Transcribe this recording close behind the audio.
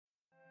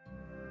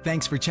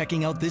Thanks for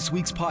checking out this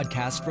week's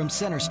podcast from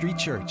Center Street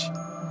Church.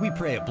 We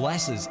pray it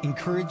blesses,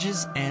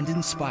 encourages, and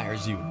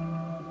inspires you.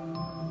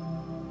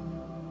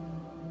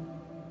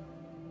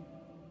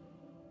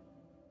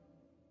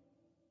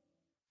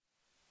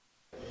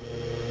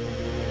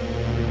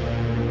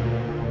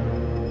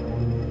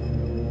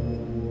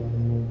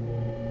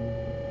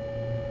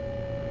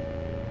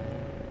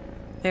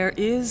 There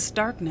is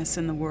darkness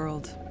in the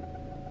world,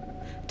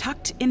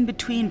 tucked in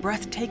between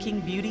breathtaking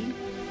beauty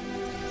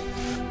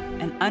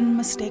and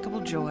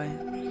unmistakable joy.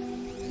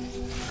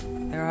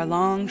 There are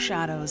long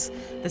shadows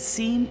that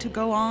seem to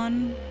go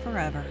on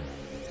forever.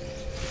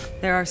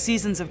 There are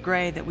seasons of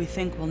gray that we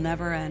think will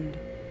never end.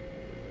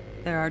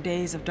 There are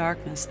days of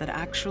darkness that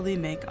actually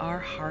make our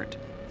heart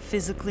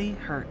physically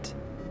hurt.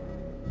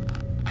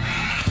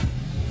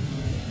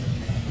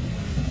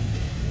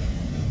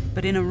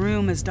 But in a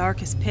room as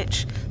dark as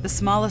pitch, the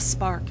smallest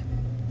spark,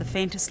 the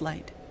faintest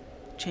light,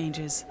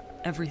 changes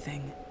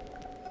everything.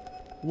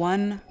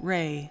 One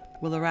ray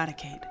will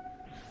eradicate.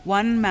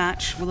 One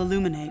match will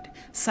illuminate.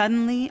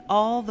 Suddenly,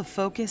 all the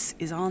focus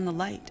is on the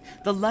light.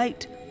 The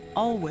light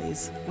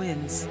always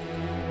wins.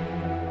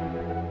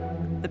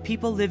 The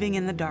people living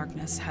in the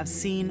darkness have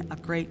seen a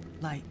great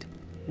light.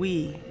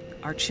 We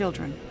are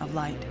children of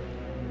light.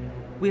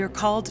 We are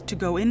called to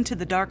go into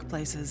the dark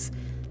places,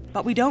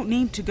 but we don't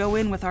need to go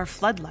in with our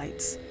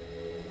floodlights.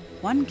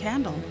 One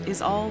candle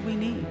is all we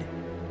need.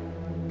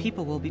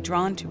 People will be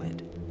drawn to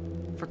it,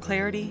 for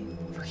clarity,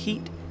 for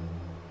heat,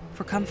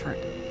 for comfort.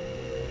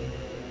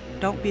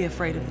 Don't be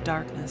afraid of the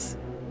darkness.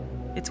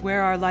 It's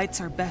where our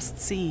lights are best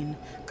seen.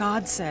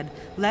 God said,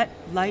 "Let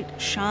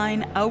light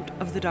shine out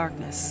of the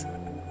darkness."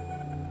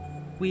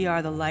 We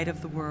are the light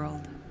of the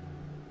world.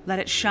 Let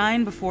it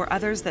shine before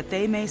others that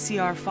they may see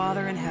our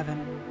Father in heaven.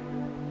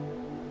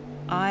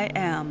 I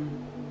am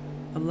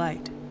the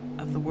light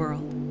of the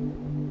world.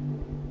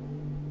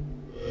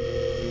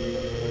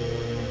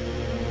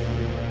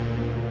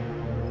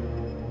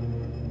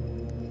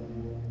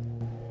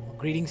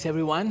 Greetings,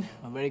 everyone.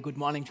 A very good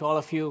morning to all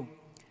of you.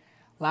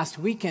 Last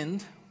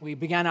weekend, we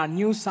began our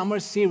new summer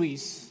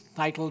series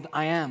titled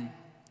I Am.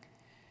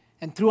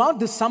 And throughout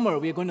this summer,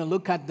 we are going to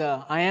look at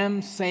the I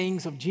Am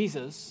sayings of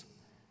Jesus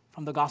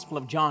from the Gospel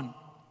of John.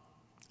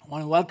 I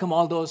want to welcome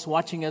all those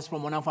watching us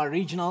from one of our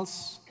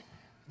regionals,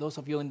 those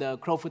of you in the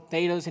Crowfoot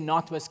Theaters in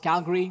Northwest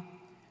Calgary,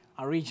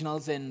 our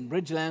regionals in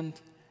Bridgeland,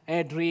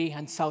 Airdrie,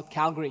 and South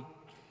Calgary.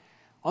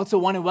 Also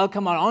want to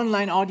welcome our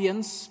online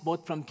audience,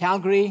 both from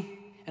Calgary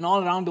and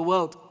all around the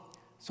world.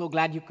 So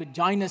glad you could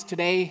join us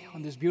today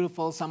on this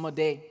beautiful summer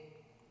day.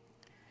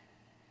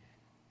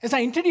 As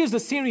I introduced the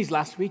series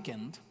last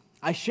weekend,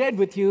 I shared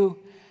with you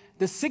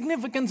the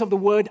significance of the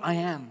word I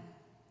am.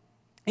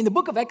 In the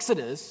book of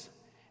Exodus,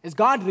 as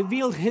God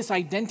revealed his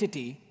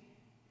identity,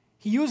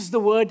 he used the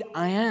word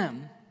I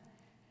am,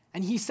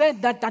 and he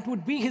said that that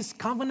would be his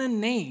covenant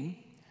name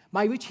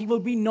by which he will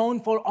be known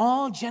for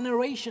all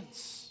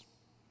generations.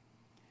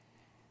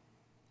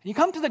 And you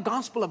come to the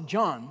Gospel of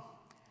John,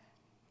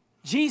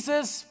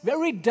 Jesus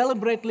very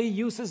deliberately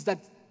uses that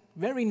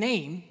very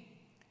name,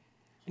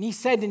 and he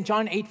said in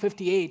John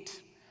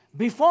 8:58,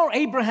 "Before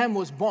Abraham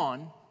was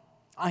born,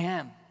 I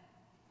am."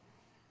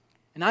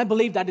 And I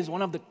believe that is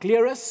one of the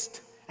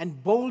clearest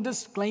and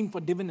boldest claim for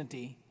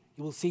divinity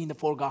you will see in the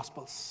four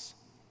Gospels.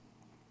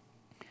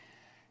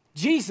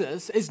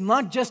 Jesus is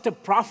not just a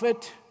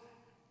prophet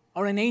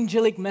or an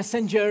angelic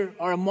messenger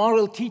or a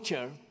moral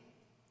teacher.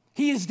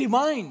 He is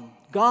divine,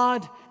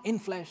 God in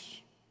flesh.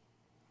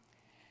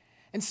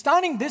 And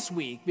starting this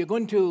week, we're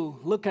going to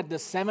look at the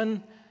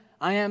 7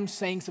 I am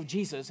sayings of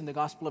Jesus in the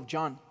Gospel of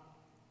John.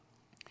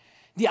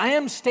 The I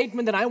am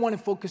statement that I want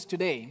to focus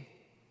today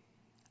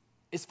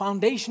is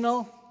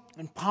foundational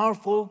and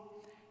powerful,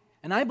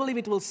 and I believe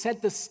it will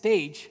set the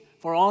stage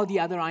for all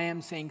the other I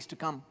am sayings to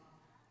come.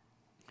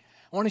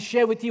 I want to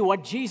share with you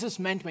what Jesus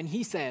meant when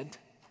he said,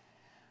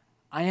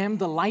 "I am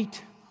the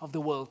light of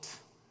the world."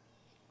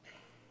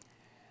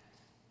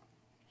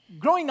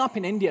 Growing up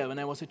in India when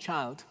I was a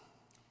child,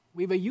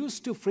 we were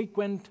used to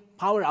frequent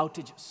power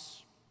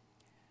outages.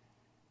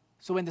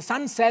 So when the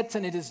sun sets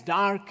and it is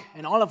dark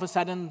and all of a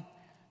sudden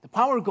the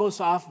power goes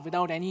off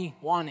without any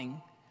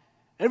warning,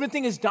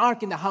 everything is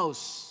dark in the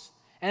house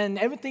and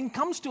everything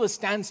comes to a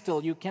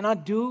standstill. You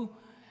cannot do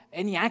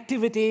any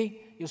activity.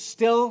 You're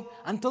still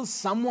until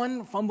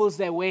someone fumbles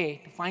their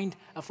way to find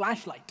a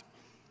flashlight.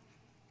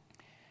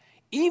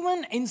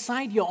 Even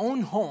inside your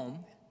own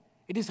home,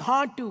 it is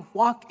hard to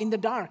walk in the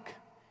dark.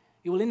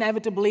 You will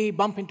inevitably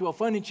bump into a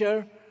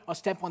furniture or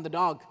step on the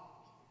dog.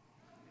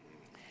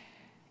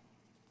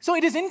 So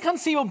it is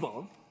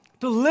inconceivable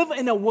to live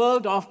in a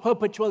world of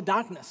perpetual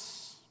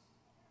darkness.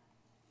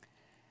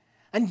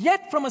 And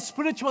yet, from a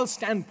spiritual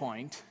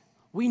standpoint,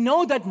 we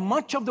know that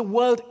much of the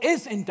world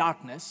is in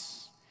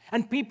darkness,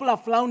 and people are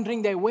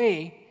floundering their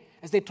way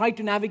as they try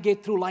to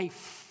navigate through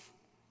life.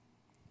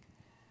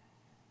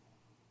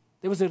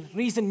 There was a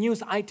recent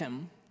news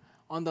item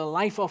on the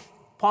life of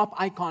pop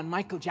icon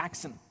Michael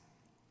Jackson,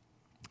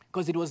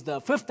 because it was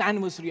the 5th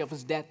anniversary of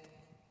his death.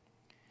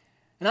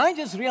 And I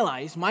just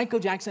realized Michael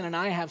Jackson and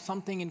I have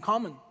something in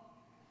common.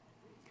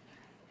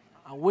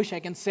 I wish I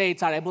can say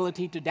it's our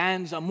ability to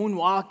dance or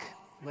moonwalk,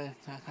 but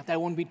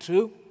that won't be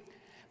true.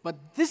 But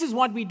this is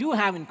what we do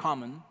have in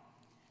common.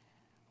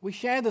 We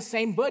share the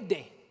same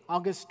birthday,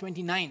 August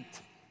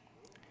 29th.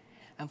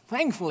 And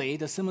thankfully,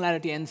 the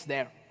similarity ends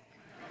there.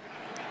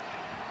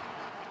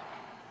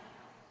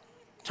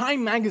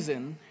 Time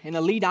magazine, in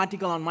a lead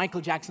article on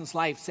Michael Jackson's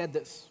life, said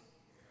this: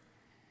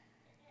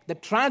 "The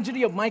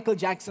tragedy of Michael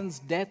Jackson's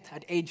death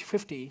at age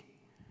 50,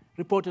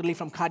 reportedly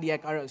from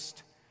cardiac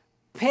arrest,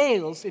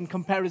 pales in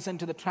comparison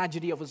to the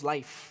tragedy of his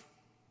life.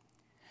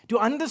 To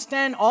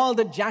understand all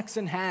that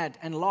Jackson had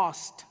and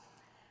lost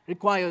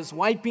requires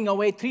wiping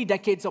away 3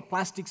 decades of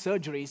plastic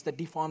surgeries that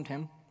deformed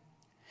him,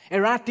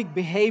 erratic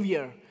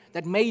behavior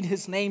that made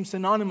his name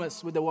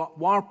synonymous with the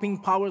warping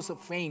powers of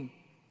fame,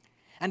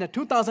 and a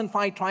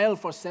 2005 trial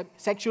for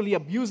sexually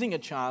abusing a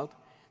child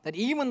that,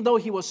 even though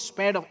he was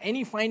spared of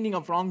any finding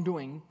of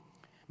wrongdoing,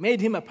 made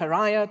him a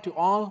pariah to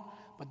all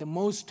but the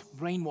most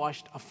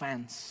brainwashed of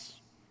fans."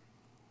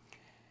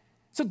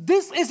 So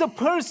this is a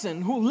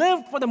person who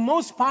lived for the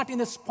most part in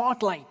the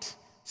spotlight,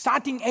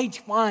 starting age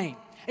 5,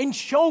 in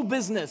show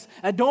business,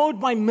 adored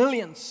by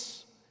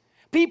millions.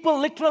 People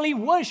literally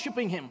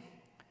worshiping him,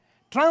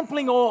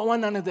 trampling over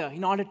one another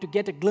in order to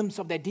get a glimpse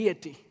of their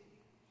deity.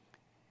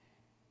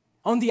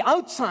 On the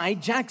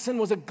outside, Jackson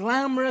was a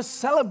glamorous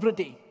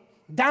celebrity,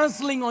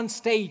 dazzling on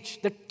stage,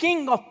 the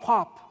king of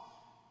pop.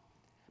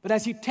 But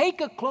as you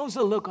take a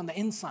closer look on the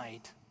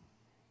inside,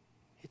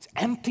 it's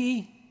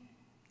empty,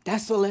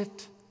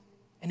 desolate,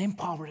 and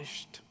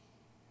impoverished.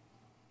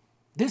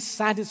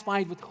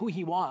 Dissatisfied with who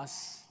he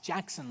was,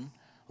 Jackson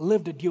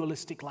lived a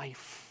dualistic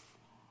life.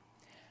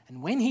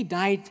 And when he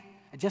died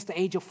at just the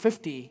age of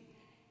 50,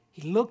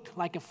 he looked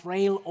like a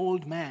frail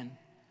old man,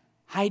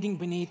 hiding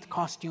beneath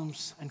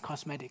costumes and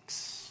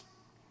cosmetics.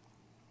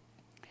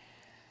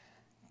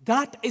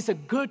 That is a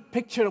good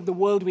picture of the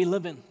world we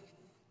live in.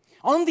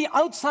 On the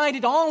outside,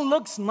 it all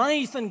looks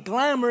nice and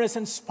glamorous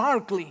and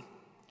sparkly.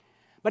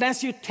 But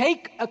as you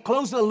take a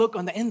closer look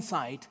on the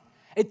inside,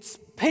 it's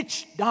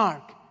pitch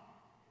dark,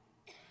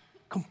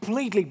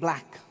 completely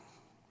black.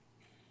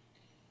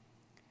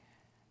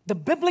 The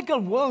biblical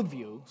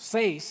worldview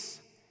says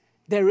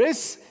there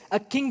is a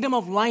kingdom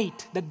of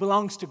light that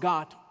belongs to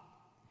God,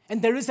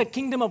 and there is a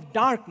kingdom of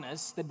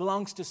darkness that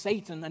belongs to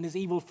Satan and his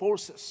evil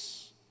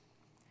forces.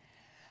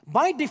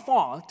 By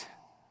default,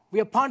 we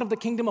are part of the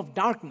kingdom of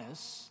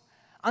darkness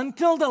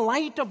until the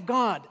light of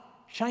God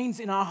shines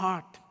in our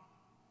heart.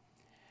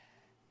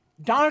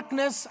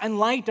 Darkness and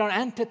light are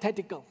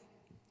antithetical.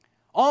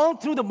 All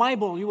through the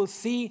Bible, you will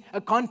see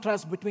a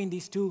contrast between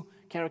these two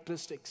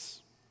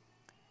characteristics.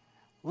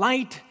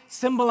 Light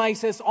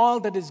symbolizes all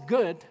that is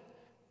good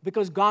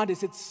because God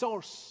is its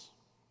source.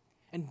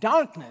 And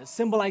darkness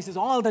symbolizes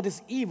all that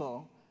is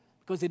evil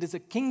because it is a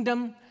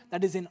kingdom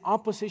that is in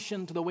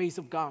opposition to the ways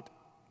of God.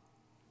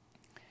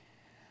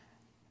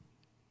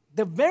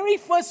 The very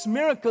first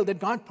miracle that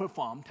God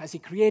performed as he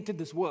created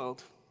this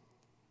world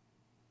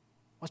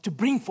was to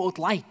bring forth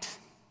light.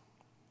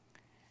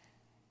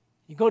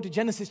 You go to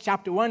Genesis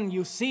chapter 1,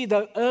 you see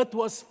the earth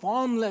was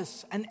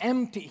formless and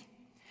empty,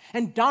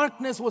 and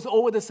darkness was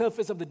over the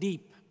surface of the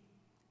deep.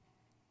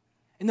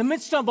 In the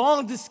midst of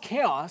all this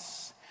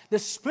chaos, the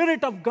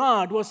Spirit of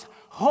God was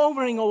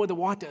hovering over the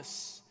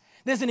waters.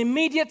 There's an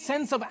immediate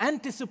sense of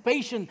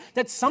anticipation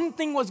that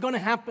something was going to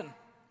happen.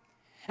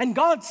 And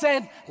God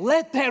said,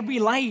 "Let there be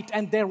light,"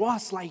 and there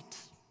was light.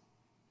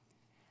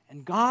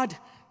 And God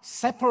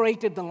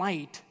separated the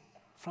light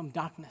from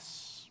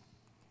darkness.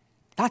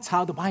 That's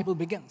how the Bible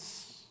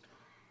begins.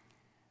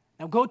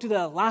 Now go to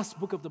the last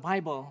book of the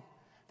Bible,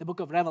 the book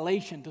of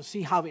Revelation, to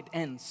see how it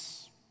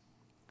ends.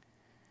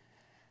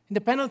 In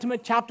the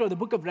penultimate chapter of the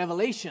book of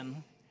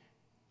Revelation,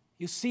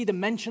 you see the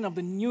mention of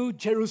the New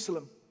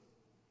Jerusalem,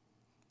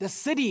 the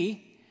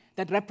city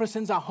that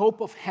represents our hope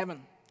of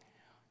heaven.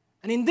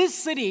 And in this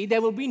city,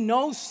 there will be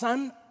no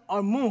sun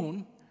or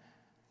moon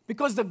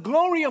because the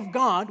glory of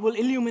God will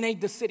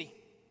illuminate the city.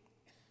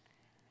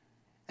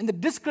 And the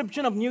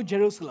description of New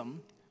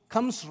Jerusalem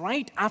comes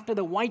right after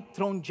the white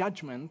throne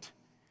judgment,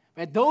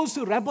 where those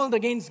who rebelled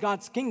against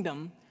God's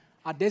kingdom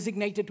are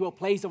designated to a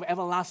place of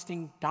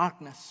everlasting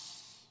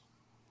darkness.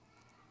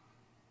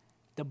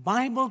 The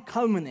Bible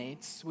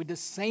culminates with the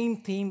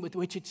same theme with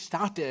which it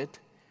started: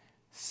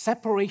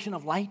 separation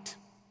of light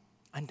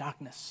and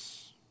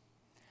darkness.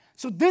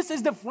 So this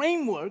is the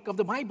framework of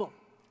the Bible.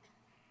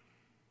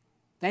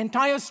 The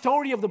entire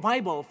story of the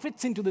Bible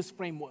fits into this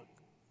framework.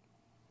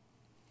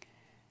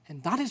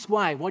 And that is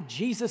why what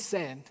Jesus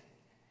said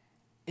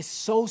is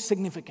so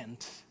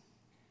significant,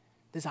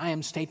 this I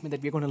am statement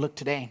that we're going to look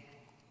today.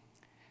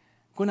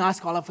 I'm going to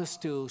ask all of us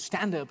to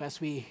stand up as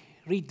we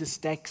read this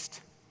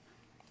text.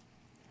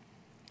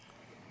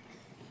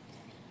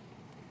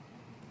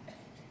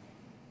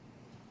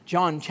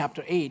 John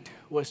chapter 8,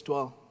 verse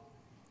 12.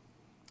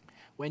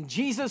 When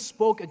Jesus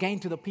spoke again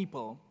to the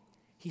people,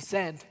 he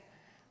said,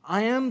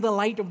 "I am the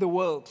light of the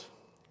world.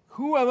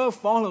 Whoever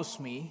follows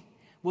me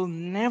will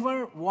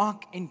never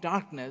walk in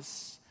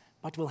darkness,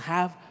 but will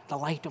have the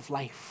light of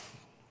life.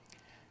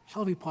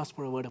 Shall we pause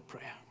for a word of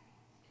prayer?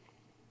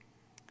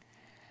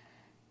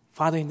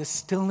 Father, in the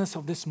stillness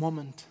of this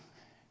moment,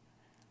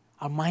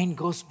 our mind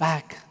goes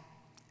back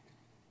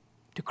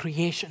to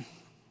creation,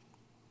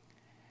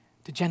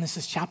 to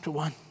Genesis chapter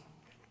 1,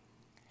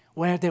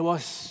 where there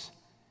was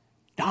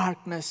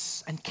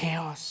darkness and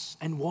chaos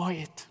and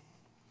void,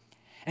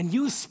 and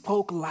you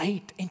spoke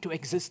light into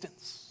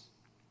existence.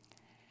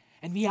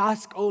 And we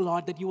ask, oh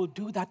Lord, that you will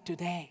do that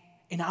today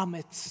in our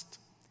midst,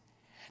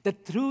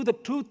 that through the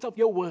truth of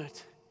your word,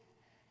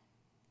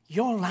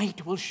 your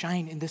light will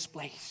shine in this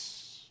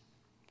place,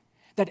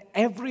 that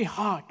every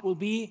heart will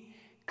be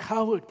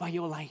covered by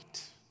your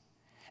light,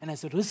 and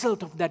as a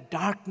result of that,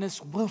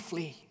 darkness will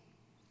flee.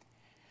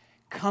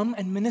 Come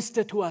and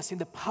minister to us in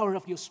the power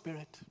of your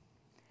Spirit.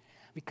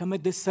 We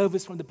commit this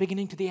service from the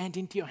beginning to the end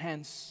into your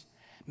hands.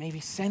 May we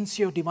sense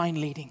your divine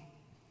leading.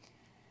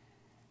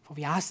 For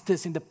we ask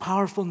this in the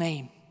powerful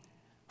name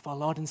of our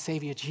Lord and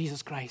Savior,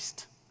 Jesus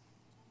Christ.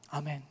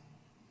 Amen.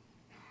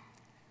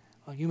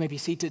 Well, you may be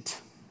seated.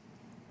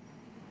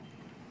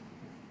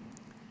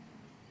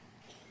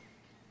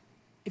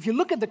 If you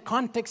look at the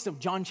context of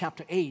John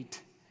chapter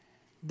 8,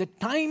 the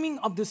timing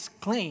of this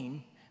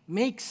claim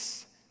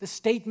makes the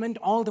statement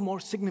all the more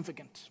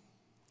significant.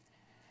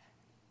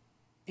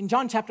 In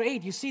John chapter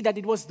 8, you see that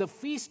it was the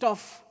Feast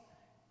of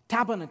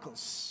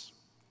Tabernacles.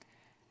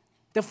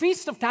 The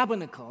Feast of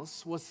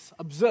Tabernacles was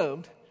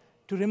observed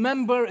to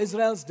remember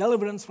Israel's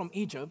deliverance from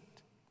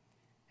Egypt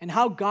and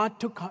how God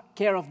took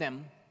care of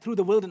them through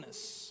the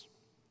wilderness.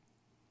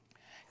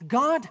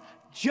 God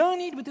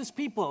journeyed with his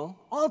people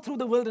all through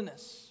the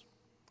wilderness,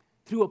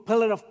 through a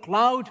pillar of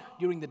cloud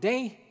during the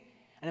day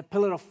and a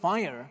pillar of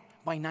fire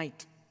by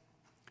night.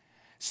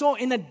 So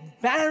in a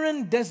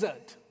barren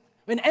desert,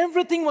 when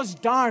everything was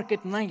dark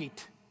at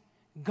night,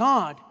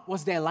 God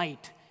was their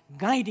light,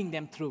 guiding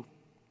them through.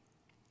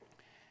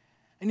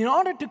 And in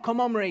order to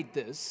commemorate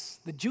this,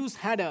 the Jews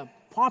had a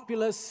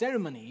popular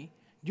ceremony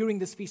during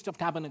this Feast of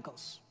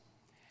Tabernacles.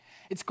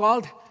 It's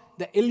called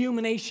the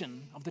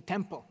illumination of the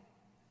temple.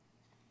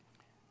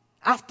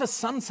 After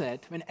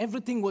sunset, when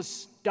everything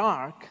was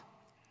dark,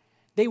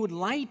 they would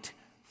light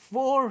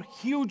 4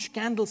 huge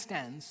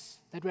candlestands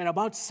that were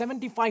about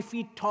 75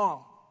 feet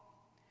tall.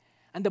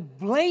 And the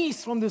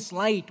blaze from this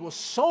light was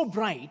so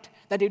bright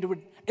that it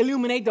would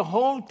illuminate the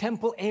whole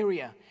temple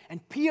area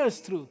and pierce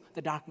through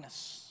the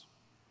darkness.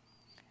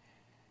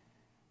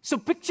 So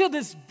picture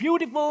this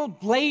beautiful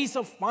blaze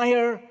of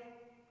fire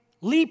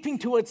leaping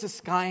towards the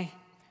sky,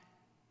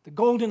 the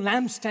golden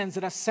lampstands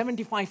that are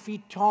 75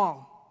 feet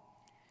tall.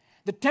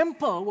 The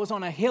temple was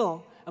on a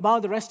hill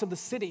above the rest of the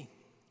city.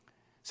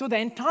 So the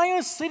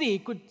entire city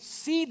could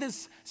see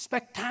this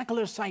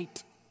spectacular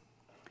sight.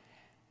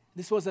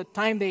 This was a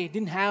time they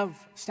didn't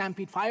have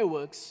Stampede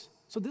fireworks,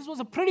 so this was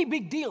a pretty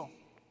big deal.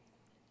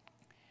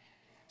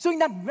 So in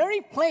that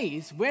very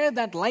place where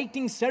that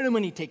lighting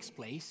ceremony takes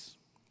place,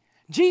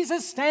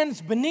 Jesus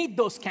stands beneath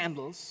those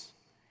candles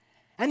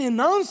and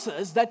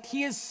announces that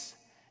he is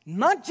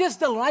not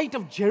just the light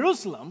of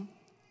Jerusalem,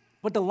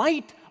 but the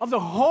light of the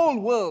whole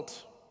world.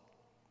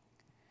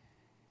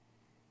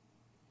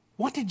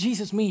 What did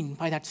Jesus mean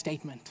by that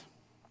statement?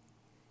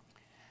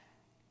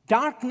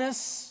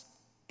 Darkness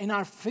in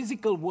our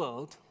physical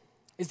world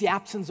is the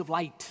absence of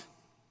light.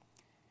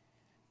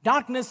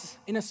 Darkness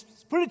in a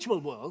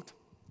spiritual world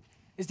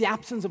is the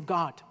absence of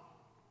God.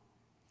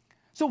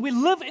 So we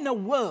live in a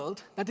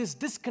world that is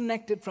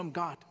disconnected from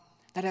God,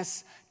 that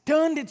has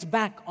turned its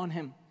back on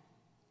him.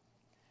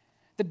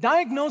 The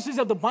diagnosis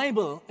of the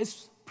Bible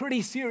is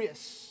pretty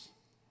serious.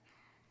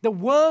 The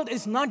world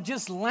is not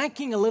just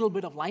lacking a little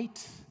bit of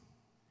light,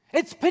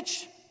 it's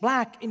pitch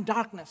black in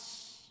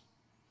darkness.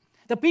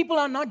 The people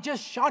are not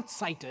just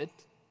short-sighted,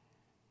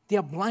 they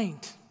are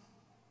blind.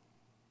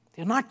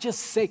 They're not just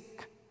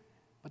sick,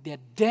 but they are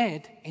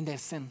dead in their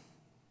sin.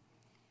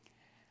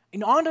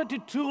 In order to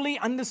truly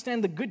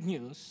understand the good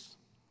news,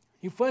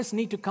 you first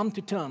need to come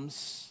to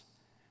terms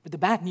with the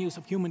bad news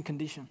of human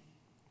condition.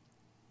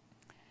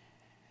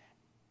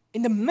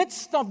 In the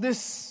midst of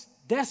this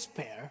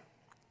despair,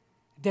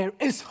 there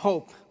is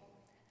hope.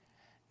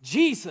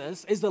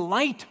 Jesus is the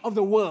light of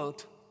the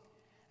world,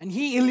 and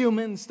he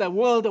illumines the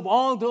world of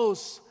all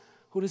those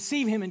who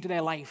receive him into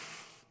their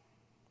life.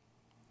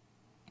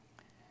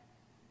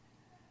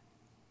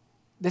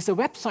 There's a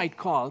website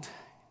called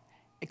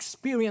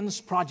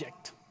Experience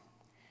Project,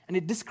 and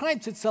it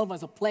describes itself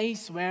as a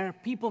place where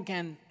people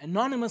can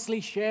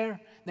anonymously share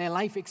their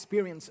life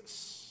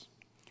experiences.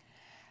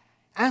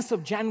 As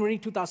of January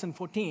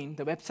 2014,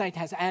 the website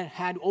has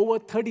had over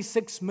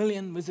 36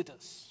 million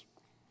visitors.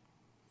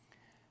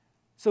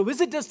 So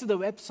visitors to the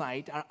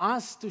website are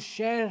asked to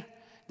share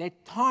their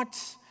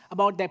thoughts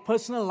about their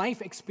personal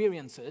life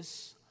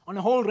experiences on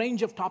a whole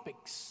range of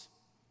topics.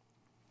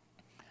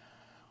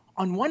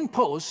 On one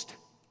post,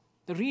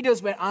 the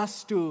readers were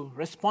asked to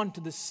respond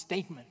to this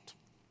statement: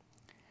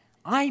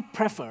 I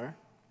prefer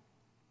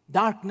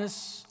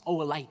darkness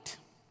over light.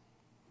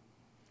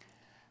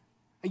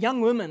 A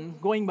young woman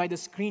going by the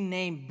screen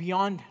name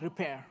Beyond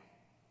Repair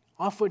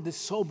offered this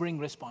sobering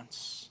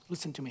response.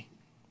 Listen to me.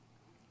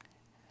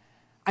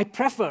 I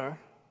prefer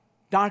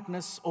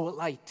darkness over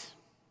light.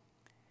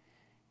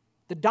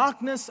 The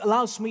darkness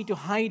allows me to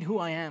hide who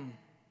I am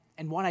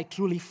and what I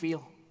truly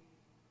feel.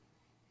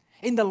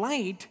 In the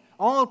light,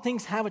 all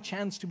things have a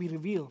chance to be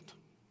revealed.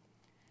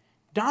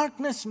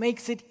 Darkness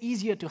makes it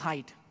easier to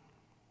hide.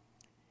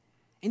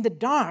 In the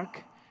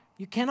dark,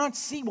 you cannot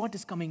see what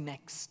is coming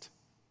next.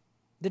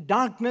 The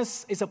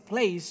darkness is a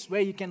place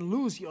where you can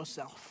lose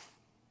yourself.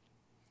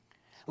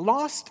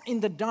 Lost in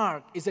the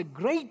dark is a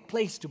great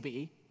place to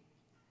be,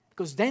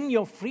 because then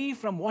you're free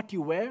from what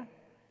you wear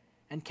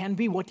and can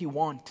be what you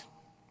want.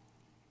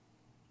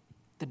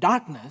 The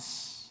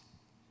darkness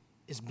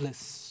is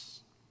bliss.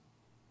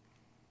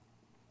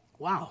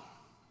 Wow.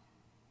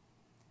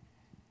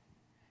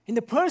 In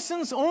the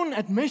person's own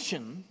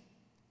admission,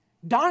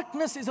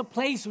 darkness is a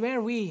place where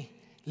we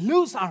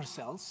lose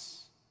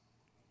ourselves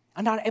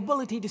and our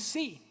ability to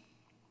see.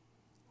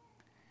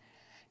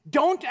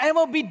 Don't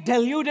ever be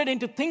deluded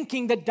into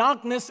thinking that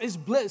darkness is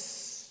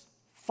bliss.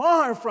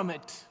 Far from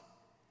it.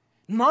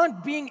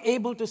 Not being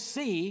able to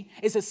see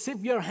is a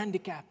severe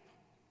handicap.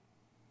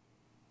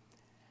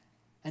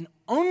 And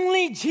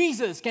only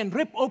Jesus can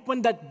rip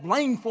open that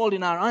blindfold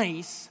in our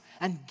eyes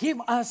and give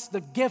us the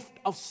gift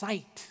of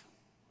sight.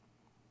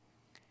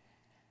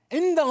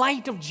 In the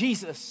light of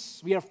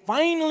Jesus, we are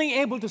finally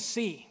able to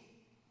see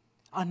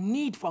our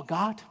need for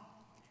God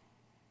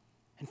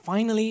and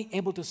finally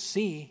able to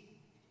see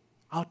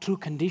our true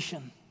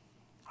condition,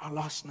 our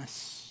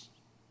lostness.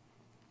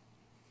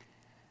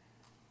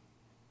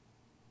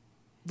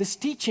 This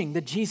teaching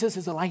that Jesus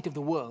is the light of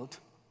the world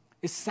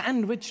is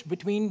sandwiched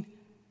between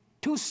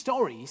two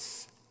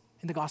stories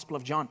in the Gospel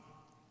of John.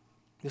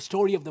 The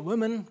story of the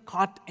woman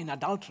caught in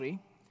adultery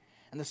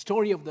and the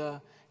story of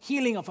the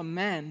healing of a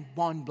man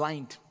born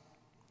blind.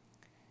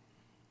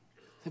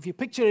 So if you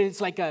picture it,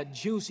 it's like a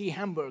juicy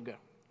hamburger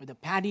with a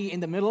patty in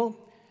the middle,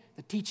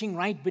 the teaching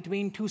right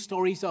between two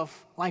stories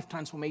of life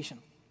transformation.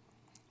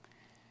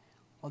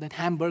 Well, that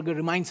hamburger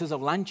reminds us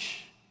of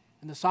lunch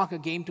and the soccer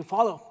game to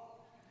follow.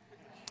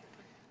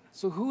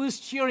 So who is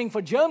cheering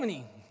for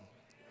Germany?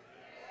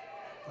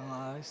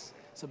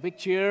 It's a big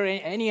cheer.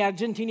 Any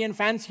Argentinian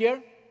fans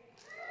here?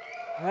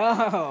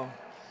 Oh,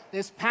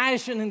 there's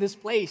passion in this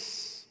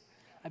place.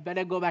 I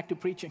better go back to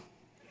preaching.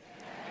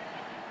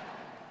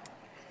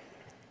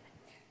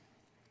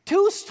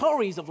 Two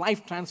stories of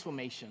life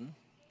transformation,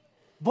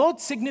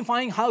 both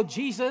signifying how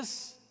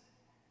Jesus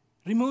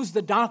removes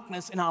the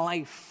darkness in our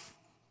life.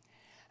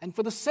 And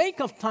for the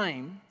sake of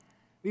time,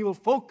 we will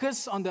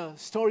focus on the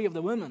story of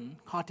the woman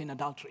caught in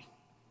adultery.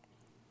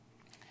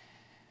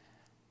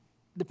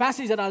 The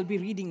passage that I'll be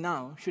reading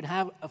now should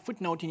have a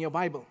footnote in your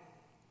Bible.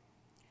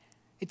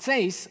 It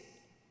says,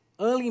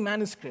 early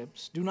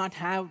manuscripts do not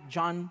have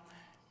John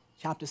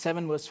chapter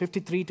 7, verse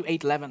 53 to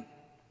 8:11.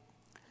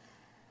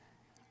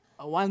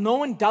 While no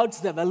one doubts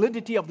the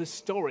validity of this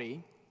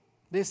story,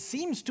 there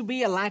seems to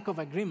be a lack of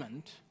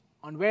agreement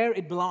on where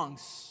it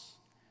belongs.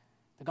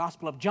 The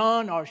Gospel of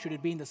John, or should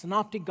it be in the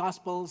Synoptic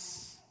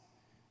Gospels?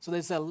 So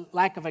there's a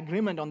lack of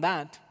agreement on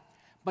that.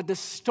 But the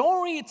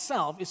story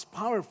itself is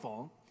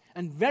powerful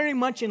and very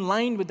much in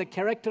line with the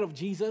character of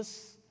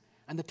Jesus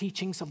and the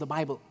teachings of the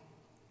Bible.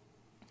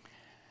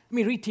 Let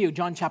me read to you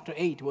John chapter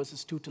 8,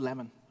 verses 2 to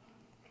 11.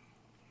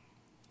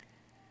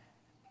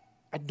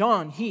 At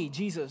dawn, he,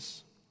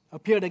 Jesus,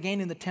 appeared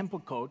again in the temple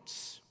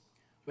courts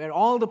where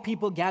all the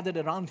people gathered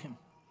around him.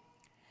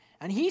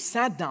 And he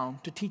sat down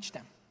to teach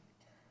them.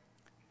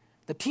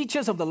 The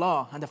teachers of the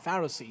law and the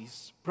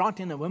Pharisees brought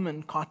in a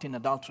woman caught in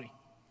adultery.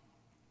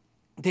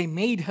 They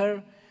made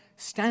her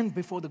stand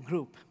before the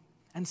group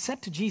and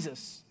said to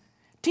Jesus,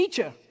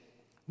 "Teacher,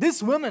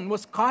 this woman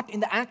was caught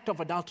in the act of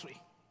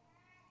adultery.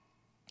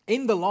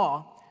 In the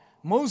law,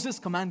 Moses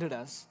commanded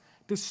us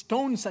to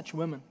stone such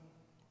women.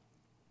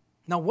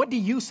 Now what do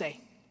you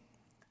say?"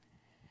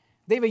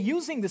 They were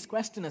using this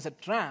question as a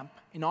trap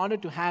in order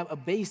to have a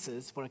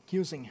basis for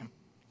accusing him.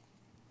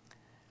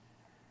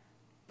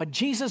 But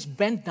Jesus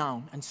bent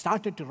down and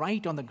started to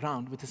write on the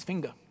ground with his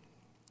finger.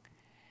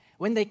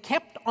 When they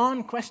kept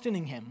on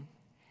questioning him,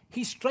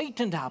 he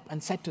straightened up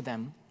and said to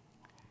them,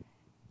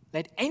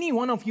 "Let any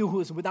one of you who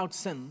is without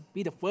sin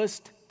be the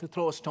first to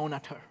throw a stone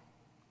at her."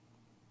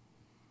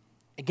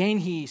 Again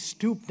he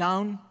stooped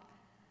down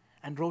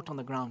and wrote on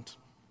the ground.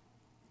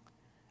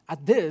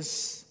 At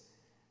this,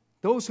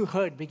 those who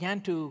heard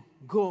began to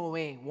go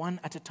away one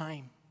at a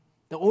time,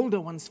 the older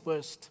ones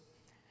first,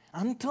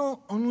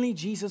 until only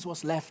Jesus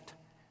was left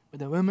with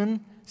the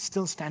women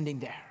still standing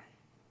there.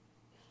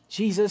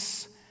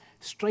 Jesus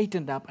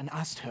straightened up and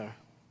asked her,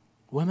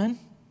 "Women,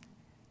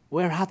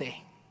 where are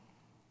they?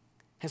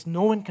 Has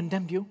no one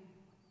condemned you?"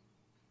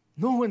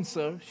 "No one,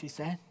 sir," she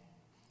said.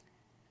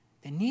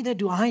 "Then neither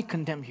do I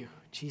condemn you,"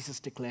 Jesus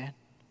declared.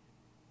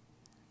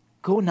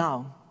 "Go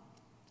now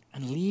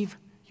and leave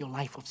your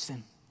life of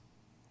sin."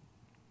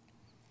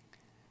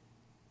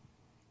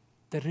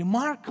 The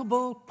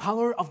remarkable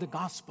power of the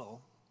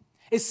gospel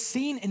is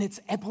seen in its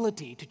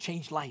ability to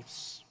change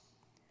lives.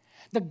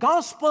 The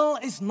gospel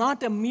is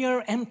not a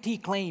mere empty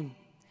claim.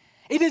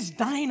 It is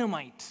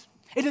dynamite.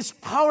 It is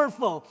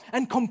powerful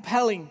and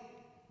compelling.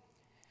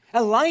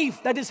 A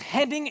life that is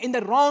heading in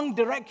the wrong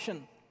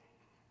direction,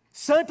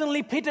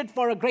 certainly pitted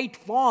for a great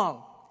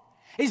fall,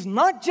 is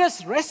not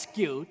just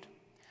rescued,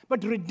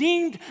 but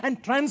redeemed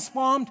and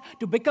transformed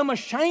to become a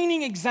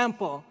shining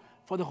example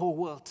for the whole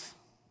world.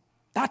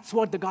 That's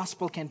what the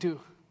gospel can do.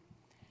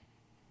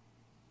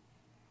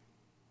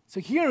 So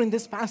here in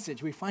this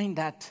passage, we find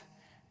that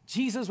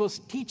Jesus was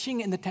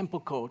teaching in the temple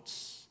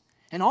courts,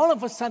 and all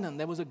of a sudden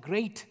there was a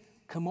great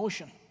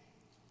commotion.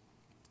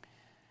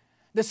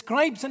 The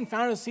scribes and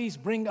Pharisees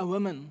bring a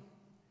woman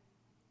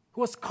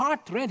who was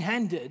caught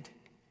red-handed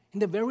in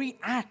the very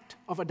act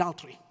of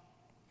adultery.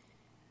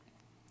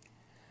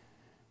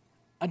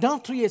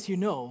 Adultery, as you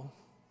know,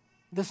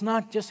 does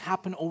not just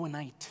happen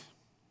overnight.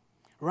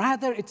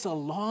 Rather, it's a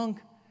long,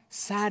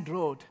 sad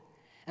road,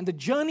 and the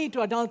journey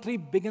to adultery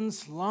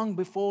begins long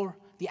before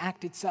the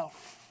act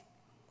itself.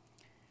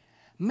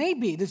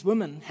 Maybe this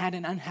woman had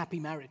an unhappy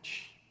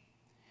marriage,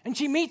 and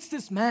she meets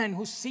this man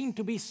who seemed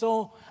to be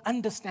so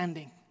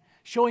understanding,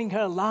 showing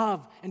her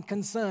love and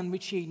concern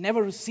which she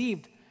never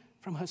received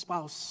from her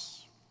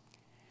spouse.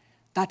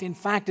 That, in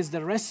fact, is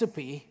the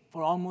recipe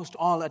for almost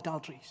all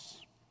adulteries.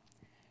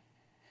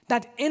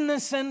 That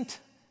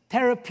innocent,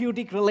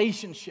 therapeutic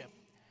relationship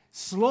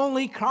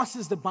slowly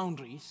crosses the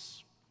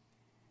boundaries,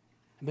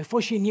 and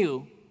before she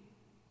knew,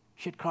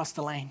 she had crossed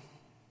the line.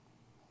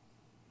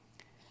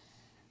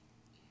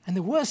 And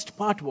the worst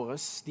part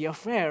was, the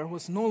affair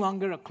was no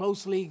longer a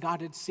closely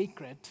guarded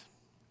secret.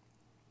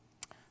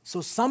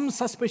 So some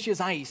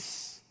suspicious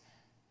eyes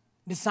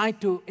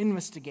decide to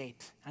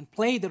investigate and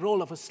play the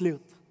role of a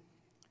sleuth.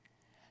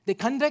 They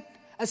conduct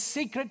a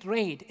secret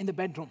raid in the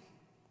bedroom.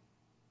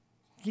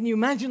 Can you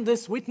imagine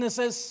this?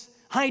 Witnesses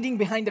hiding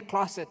behind the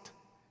closet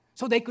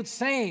so they could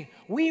say,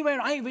 "We were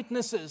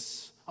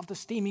eyewitnesses of the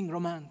steaming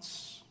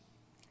romance."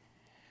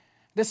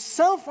 The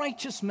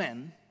self-righteous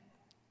men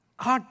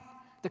caught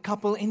the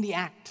couple in the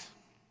act.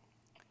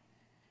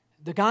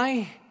 The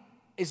guy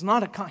is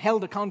not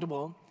held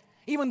accountable,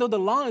 even though the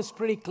law is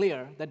pretty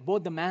clear that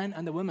both the man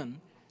and the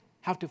woman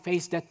have to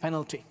face death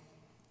penalty.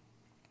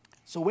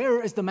 So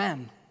where is the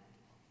man?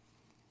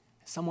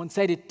 Someone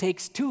said it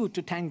takes two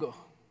to tango.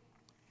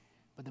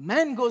 But the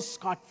man goes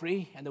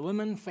scot-free, and the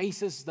woman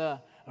faces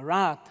the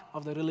wrath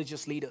of the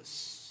religious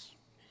leaders.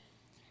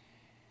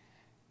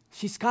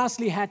 She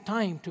scarcely had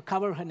time to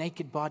cover her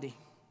naked body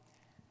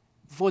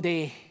before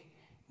they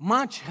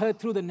march her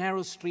through the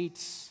narrow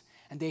streets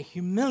and they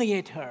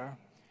humiliate her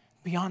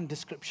beyond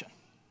description.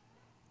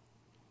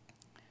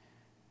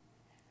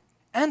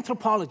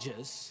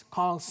 Anthropologists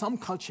call some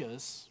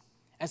cultures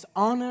as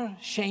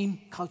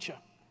honor-shame culture.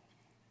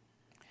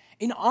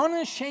 In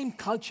honor-shame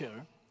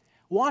culture,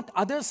 what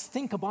others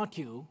think about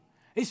you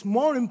is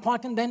more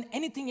important than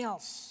anything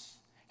else,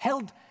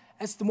 held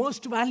as the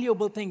most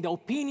valuable thing, the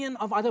opinion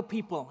of other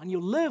people, and you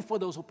live for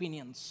those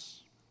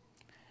opinions.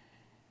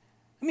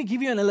 Let me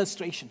give you an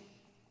illustration.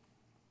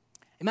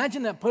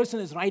 Imagine a person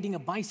is riding a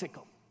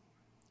bicycle,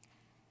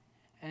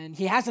 and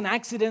he has an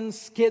accident,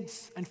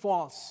 skids, and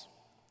falls.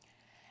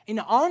 In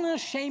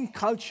honor-shame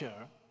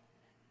culture,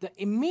 the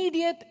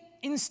immediate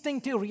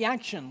instinctive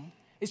reaction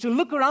is to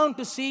look around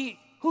to see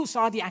who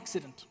saw the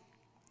accident.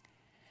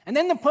 And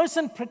then the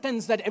person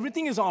pretends that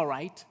everything is all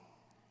right,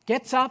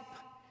 gets up,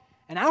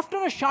 and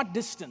after a short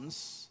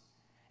distance,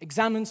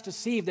 examines to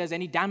see if there's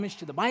any damage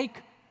to the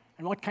bike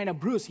and what kind of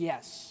bruise he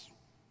has.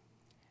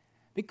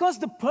 Because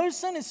the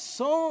person is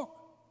so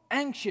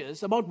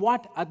anxious about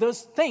what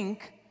others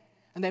think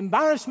and the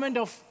embarrassment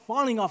of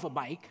falling off a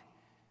bike,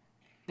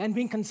 than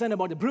being concerned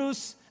about the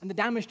bruise and the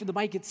damage to the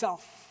bike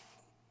itself.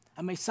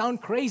 It may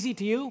sound crazy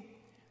to you,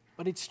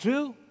 but it's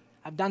true.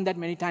 I've done that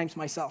many times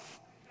myself.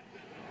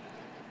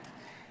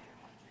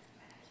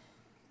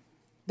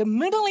 The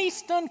Middle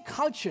Eastern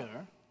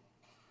culture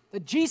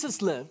that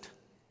Jesus lived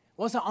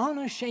was an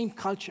honor-shame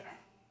culture,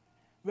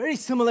 very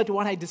similar to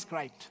what I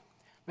described,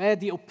 where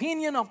the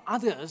opinion of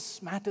others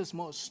matters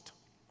most.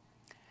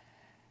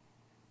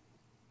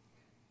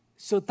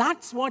 So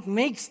that's what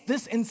makes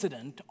this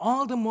incident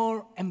all the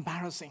more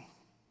embarrassing.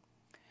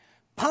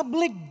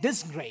 Public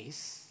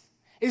disgrace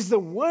is the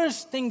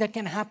worst thing that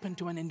can happen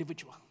to an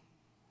individual.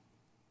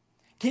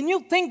 Can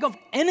you think of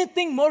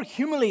anything more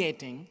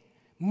humiliating,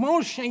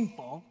 more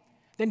shameful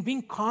than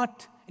being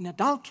caught in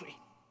adultery?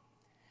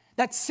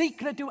 That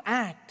secretive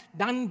act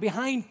done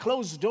behind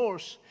closed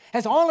doors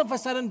has all of a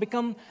sudden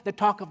become the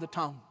talk of the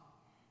town.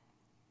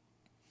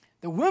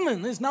 The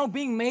woman is now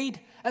being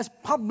made as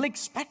public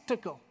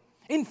spectacle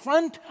in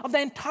front of the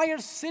entire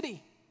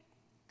city.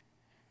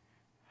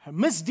 Her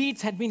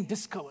misdeeds had been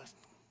discovered.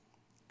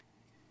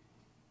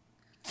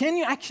 Can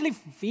you actually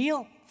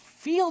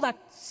feel that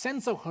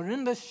sense of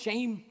horrendous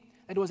shame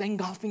that was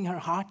engulfing her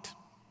heart?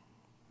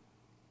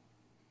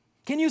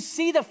 Can you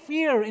see the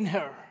fear in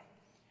her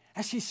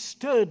as she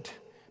stood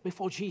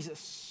before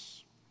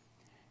Jesus?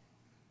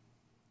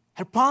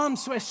 Her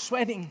palms were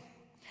sweating,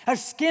 Her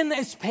skin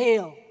is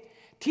pale,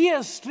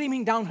 tears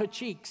streaming down her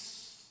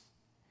cheeks,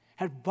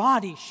 her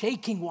body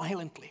shaking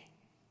violently.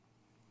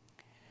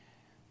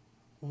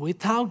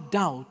 Without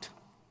doubt,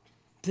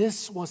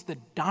 this was the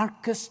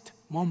darkest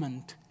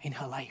moment in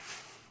her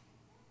life.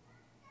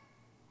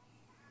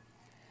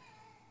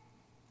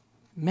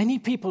 Many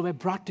people were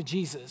brought to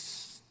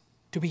Jesus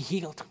to be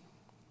healed.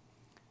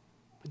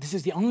 But this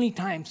is the only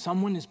time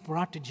someone is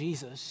brought to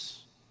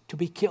Jesus to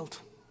be killed.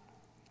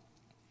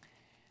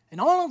 And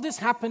all of this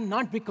happened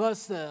not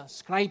because the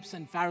scribes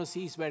and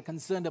Pharisees were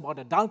concerned about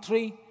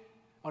adultery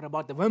or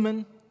about the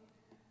women,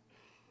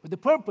 but the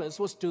purpose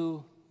was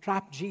to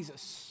trap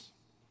Jesus.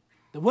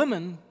 The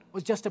woman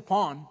was just a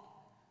pawn,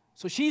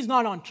 so she's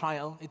not on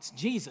trial, it's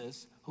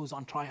Jesus who's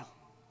on trial.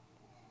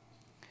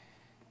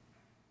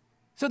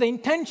 So the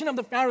intention of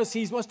the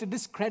Pharisees was to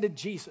discredit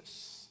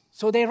Jesus.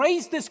 So they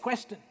raised this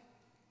question.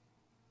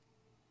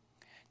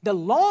 The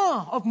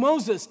law of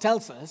Moses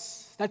tells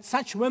us that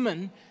such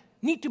women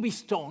need to be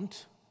stoned.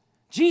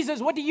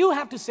 Jesus, what do you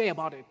have to say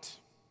about it?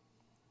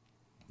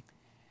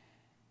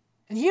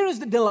 And here is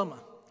the dilemma.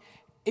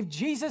 If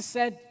Jesus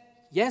said,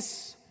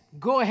 yes,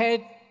 go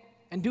ahead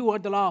and do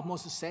what the law of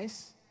Moses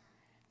says,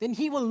 then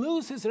he will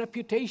lose his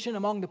reputation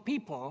among the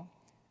people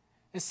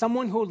as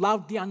someone who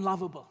loved the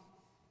unlovable.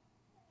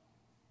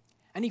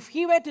 And if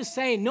he were to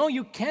say, no,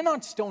 you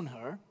cannot stone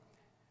her,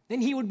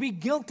 then he would be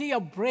guilty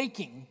of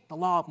breaking the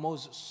law of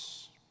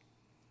Moses.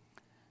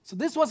 So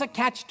this was a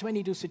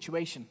catch-22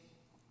 situation.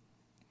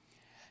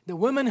 The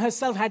woman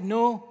herself had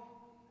no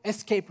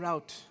escape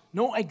route,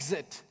 no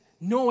exit,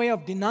 no way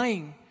of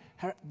denying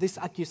this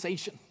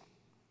accusation.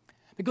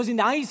 Because in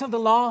the eyes of the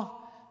law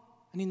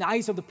and in the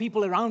eyes of the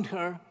people around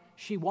her,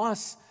 she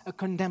was a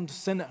condemned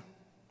sinner.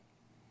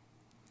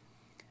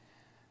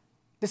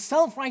 The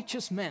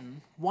self-righteous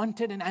men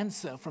wanted an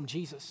answer from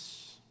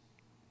Jesus.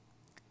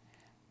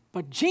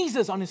 But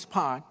Jesus, on his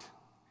part,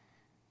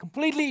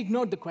 completely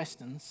ignored the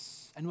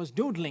questions and was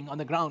doodling on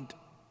the ground.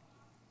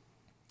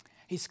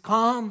 He's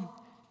calm,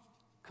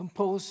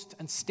 composed,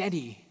 and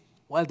steady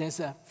while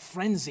there's a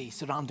frenzy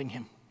surrounding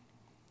him.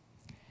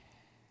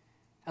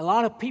 A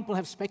lot of people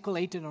have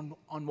speculated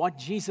on what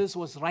Jesus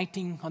was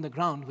writing on the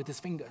ground with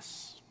his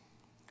fingers.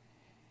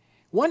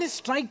 What is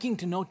striking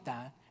to note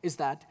is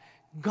that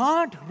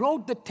God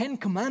wrote the 10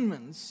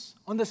 Commandments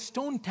on the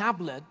stone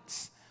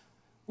tablets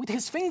with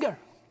his finger.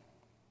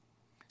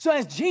 So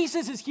as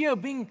Jesus is here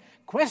being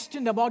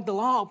questioned about the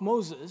law of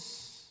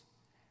Moses,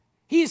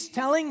 he is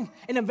telling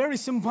in a very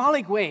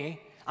symbolic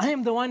way, I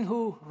am the one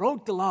who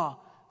wrote the law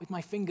with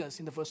my fingers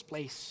in the first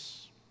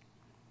place.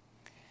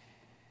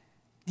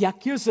 The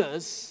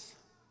accusers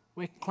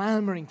were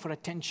clamoring for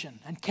attention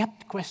and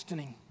kept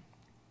questioning.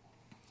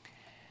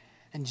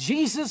 And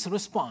Jesus'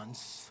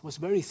 response was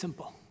very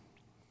simple.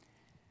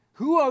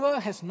 Whoever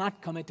has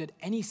not committed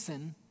any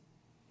sin,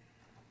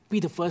 be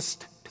the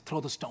first to throw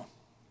the stone.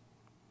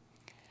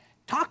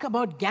 Talk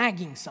about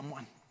gagging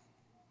someone.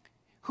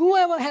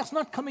 Whoever has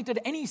not committed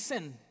any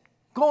sin,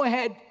 go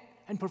ahead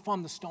and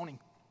perform the stoning.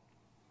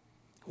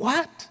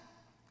 What?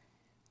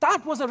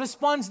 That was a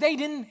response they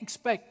didn't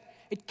expect.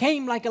 It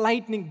came like a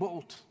lightning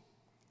bolt.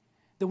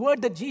 The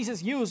word that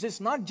Jesus used is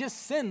not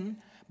just sin,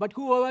 but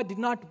whoever did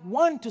not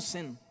want to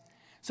sin.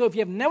 So if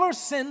you have never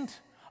sinned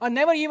or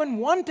never even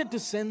wanted to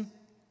sin,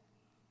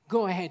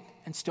 go ahead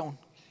and stone.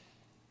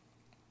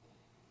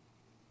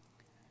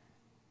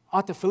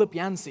 Author Philip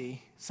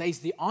Yancey says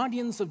the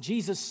audience of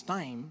Jesus'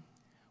 time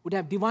would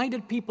have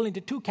divided people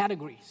into 2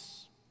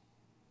 categories.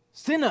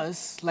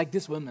 Sinners like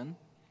this woman,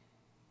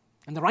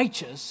 and the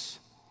righteous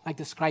like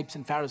the scribes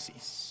and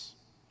Pharisees.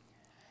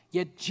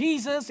 Yet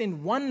Jesus,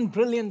 in one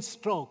brilliant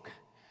stroke,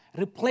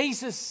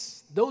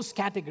 replaces those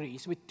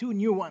categories with 2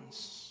 new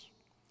ones.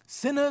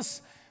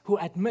 Sinners who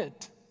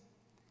admit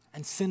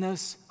and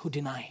sinners who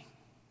deny.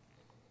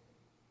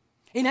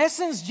 In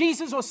essence,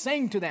 Jesus was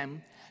saying to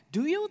them,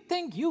 do you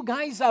think you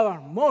guys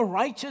are more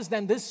righteous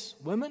than this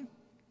woman?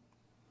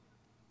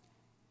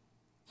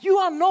 You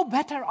are no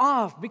better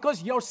off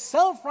because your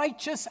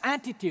self-righteous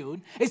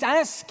attitude is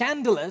as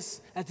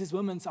scandalous as this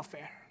woman's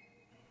affair.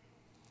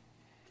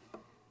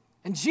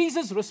 And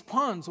Jesus'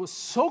 response was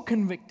so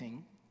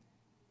convicting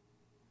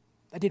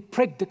that it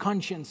pricked the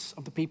conscience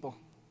of the people.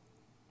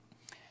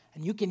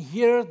 And you can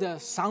hear the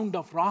sound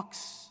of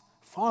rocks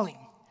falling,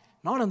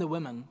 not on the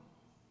women,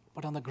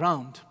 but on the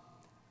ground.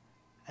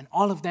 And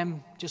all of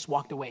them just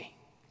walked away.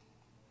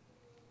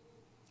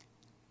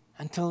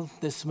 Until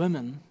this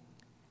woman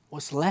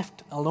was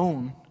left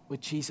alone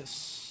with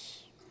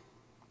Jesus.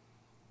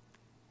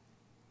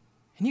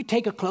 And you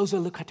take a closer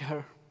look at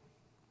her.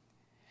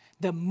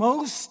 The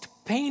most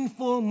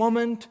painful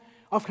moment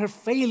of her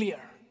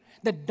failure,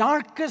 the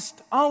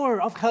darkest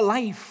hour of her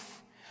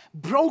life,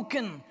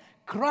 broken,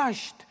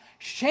 crushed,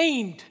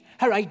 shamed,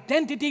 her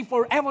identity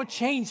forever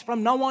changed.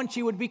 From now on,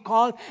 she would be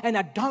called an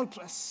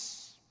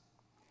adulteress.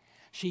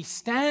 She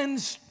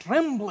stands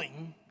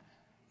trembling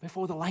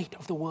before the light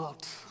of the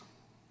world.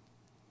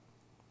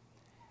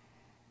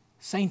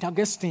 St.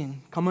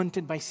 Augustine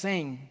commented by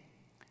saying,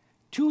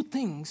 2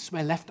 things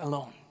were left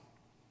alone.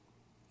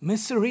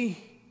 misery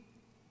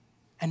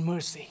and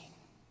mercy.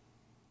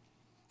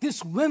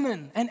 This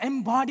woman, an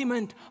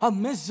embodiment of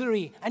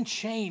misery and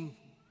shame.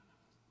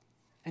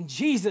 And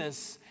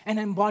Jesus, an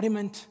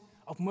embodiment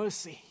of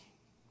mercy.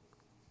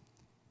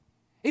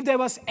 If there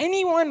was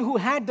anyone who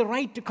had the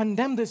right to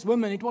condemn this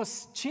woman, it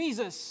was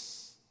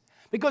Jesus.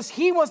 Because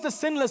he was the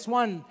sinless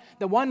one,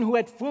 the one who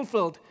had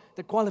fulfilled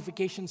the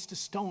qualifications to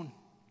stone.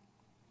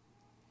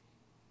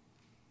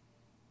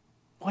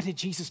 What did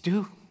Jesus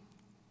do?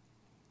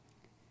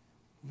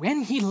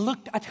 When he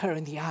looked at her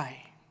in the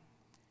eye,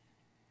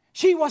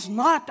 she was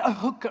not a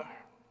hooker,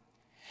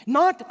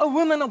 not a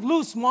woman of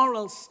loose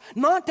morals,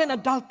 not an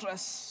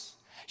adulteress.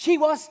 She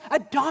was a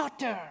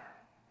daughter,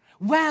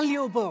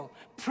 valuable,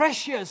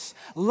 precious,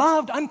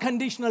 loved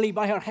unconditionally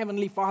by her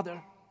heavenly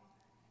Father.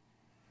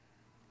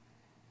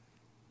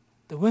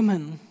 The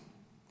woman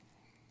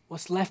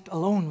was left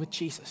alone with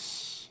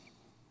Jesus.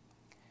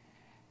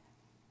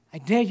 I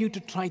dare you to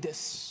try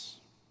this.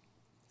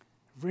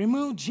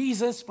 Remove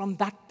Jesus from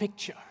that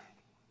picture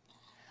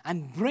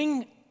and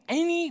bring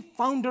any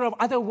founder of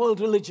other world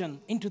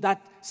religion into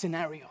that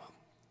scenario.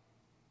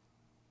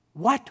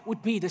 What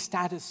would be the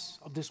status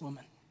of this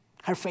woman,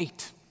 her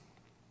fate?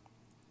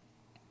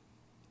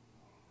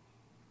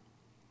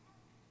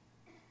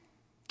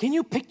 Can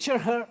you picture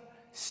her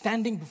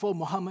standing before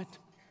Muhammad?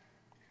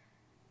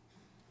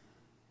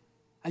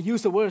 I'll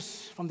use a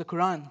verse from the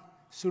Quran,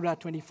 Surah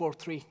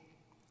 24:3.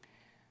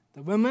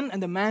 The woman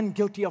and the man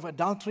guilty of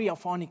adultery or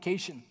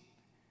fornication,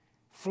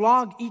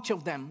 flog each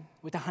of them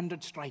with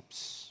 100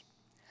 stripes.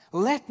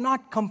 Let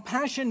not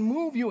compassion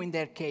move you in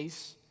their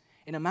case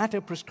in a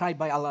matter prescribed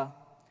by Allah,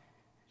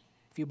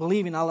 if you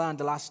believe in Allah and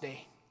the last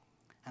day.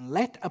 And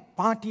let a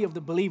party of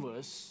the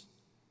believers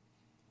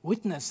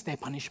witness their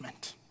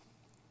punishment.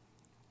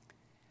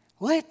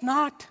 Let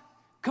not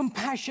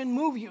compassion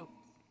move you.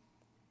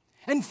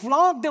 And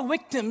flog the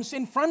victims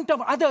in front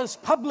of others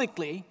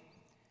publicly,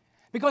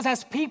 because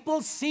as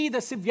people see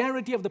the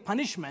severity of the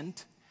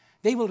punishment,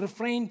 they will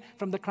refrain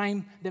from the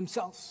crime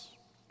themselves.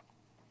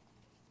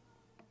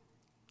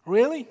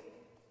 Really?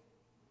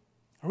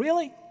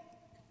 Really?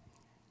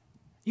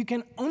 You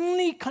can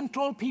only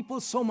control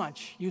people so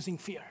much using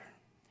fear.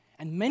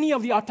 And many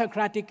of the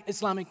autocratic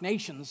Islamic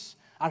nations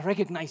are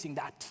recognizing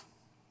that.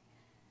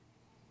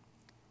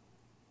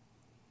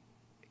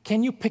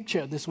 Can you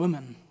picture this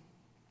woman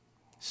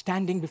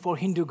standing before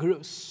Hindu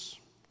gurus?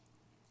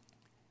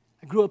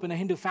 I grew up in a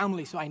Hindu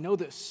family, so I know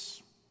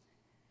this.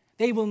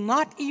 They will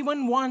not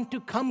even want to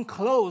come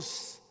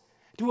close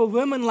to a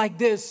woman like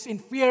this in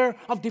fear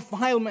of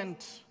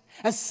defilement.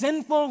 A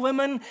sinful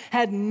woman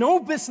had no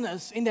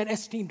business in their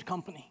esteemed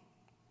company.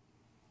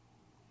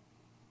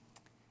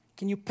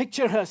 Can you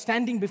picture her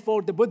standing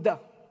before the Buddha?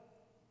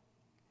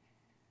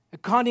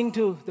 According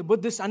to the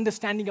Buddhist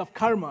understanding of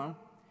karma,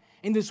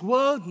 in this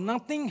world,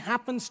 nothing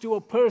happens to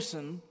a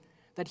person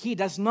that he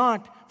does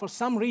not, for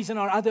some reason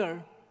or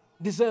other,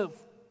 deserve.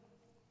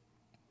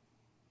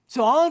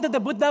 So all that the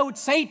Buddha would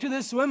say to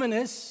this woman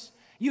is,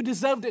 you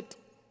deserved it.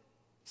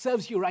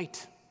 Serves you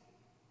right.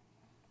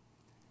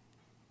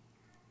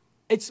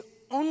 It's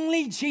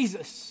only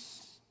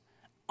Jesus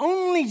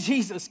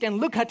can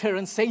look at her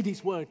and say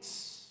these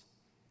words.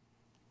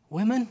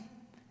 Women,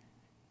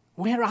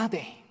 where are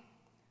they?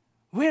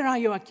 Where are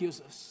your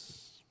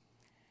accusers?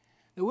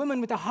 The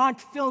woman with a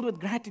heart filled with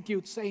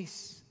gratitude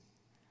says,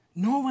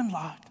 no one,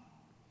 Lord.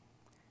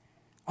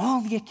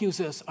 All the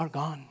accusers are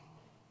gone.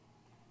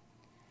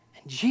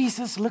 And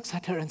Jesus looks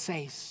at her and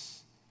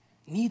says,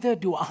 neither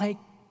do I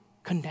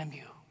condemn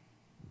you.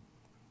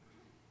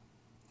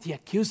 The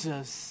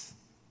accusers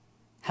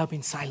have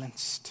been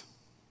silenced.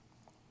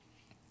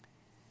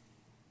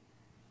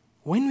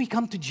 When we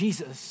come to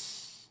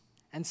Jesus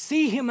and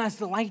see him as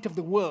the light of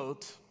the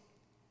world,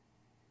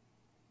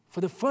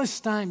 for the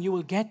first time you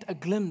will get a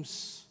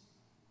glimpse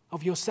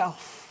of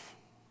yourself.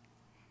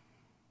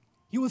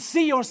 You will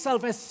see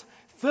yourself as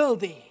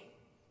filthy,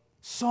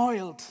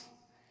 soiled,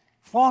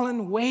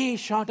 fallen way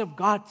short of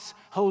God's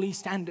holy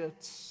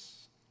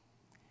standards.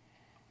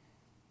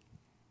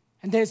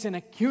 And there's an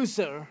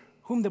accuser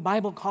whom the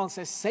Bible calls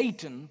as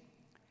Satan,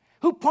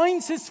 who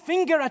points his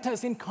finger at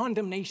us in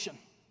condemnation.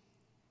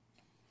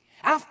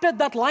 After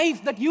that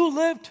life that you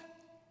lived,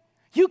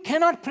 you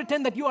cannot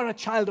pretend that you are a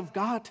child of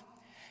God.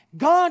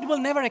 God will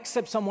never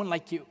accept someone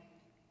like you.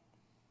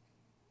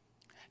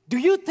 Do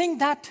you think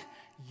that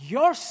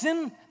your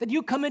sin that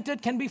you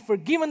committed can be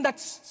forgiven that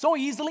so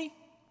easily?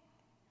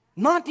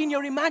 Not in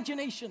your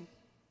imagination.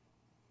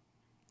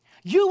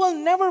 You will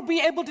never be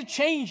able to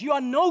change. You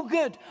are no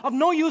good, of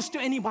no use to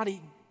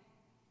anybody.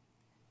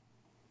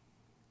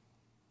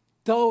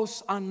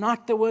 Those are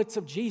not the words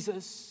of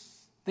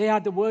Jesus. They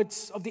are the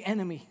words of the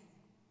enemy.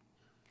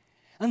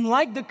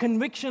 Unlike the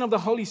conviction of the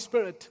Holy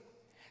Spirit,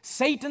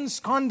 Satan's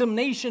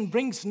condemnation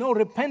brings no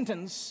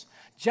repentance,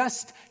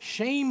 just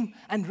shame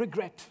and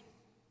regret.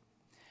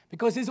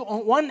 Because his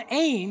one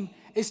aim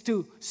is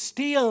to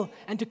steal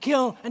and to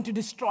kill and to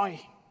destroy.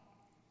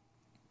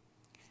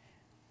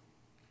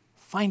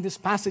 Find this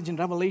passage in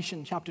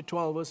Revelation chapter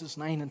 12, verses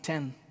 9 and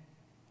 10.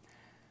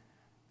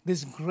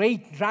 This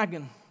great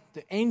dragon,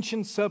 the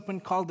ancient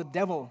serpent called the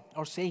devil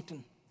or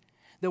Satan,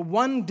 the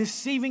one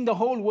deceiving the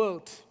whole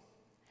world,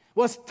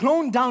 was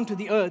thrown down to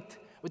the earth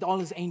with all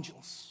his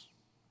angels.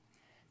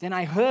 Then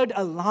I heard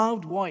a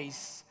loud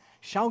voice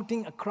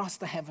shouting across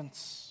the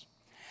heavens,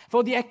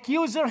 "For the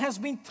accuser has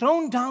been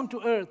thrown down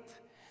to earth,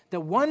 the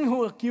one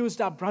who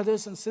accused our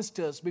brothers and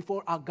sisters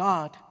before our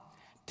God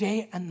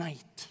day and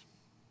night."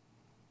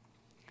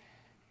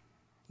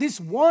 This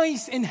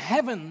voice in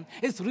heaven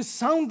is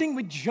resounding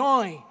with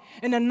joy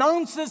and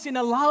announces in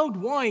a loud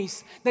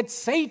voice that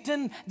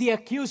Satan, the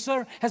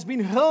accuser, has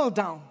been hurled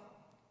down.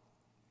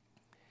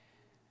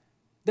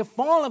 The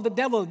fall of the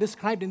devil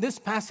described in this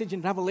passage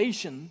in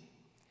Revelation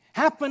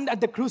happened at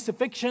the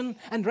crucifixion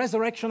and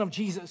resurrection of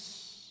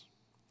Jesus.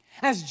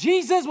 As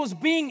Jesus was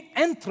being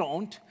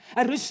enthroned,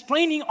 a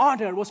restraining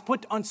order was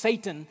put on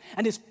Satan,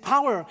 and his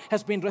power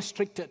has been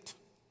restricted.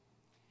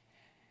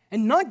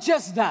 And not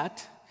just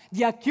that,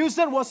 the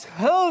accuser was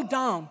hurled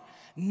down,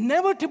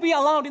 never to be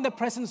allowed in the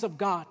presence of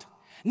God,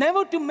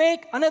 never to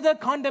make another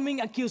condemning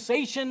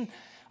accusation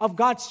of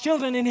God's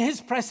children in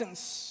his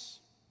presence.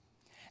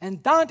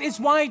 And that is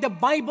why the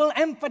Bible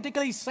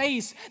emphatically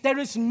says there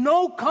is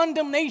no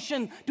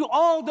condemnation to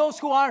all those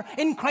who are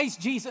in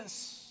Christ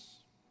Jesus.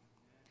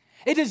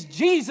 It is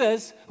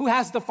Jesus who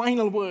has the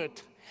final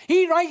word.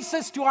 He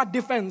rises to our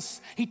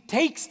defense. He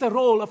takes the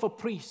role of a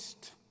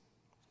priest.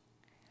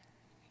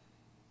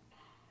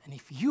 And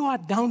if you are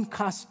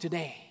downcast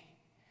today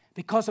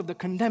because of the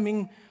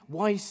condemning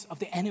voice of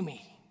the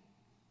enemy,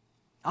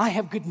 I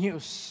have good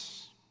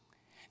news.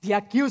 The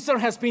accuser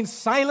has been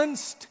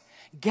silenced,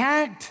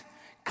 gagged,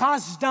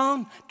 cast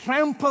down,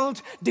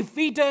 trampled,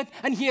 defeated,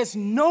 and he has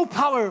no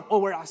power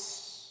over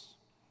us.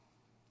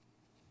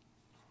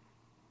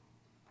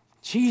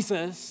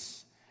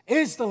 Jesus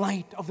is the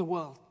light of the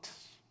world,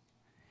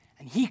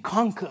 and he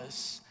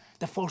conquers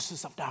the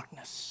forces of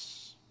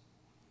darkness.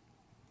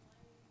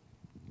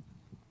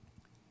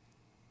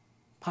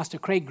 Pastor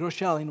Craig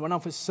Groeschel, in one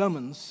of his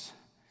sermons,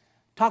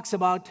 talks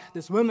about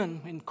this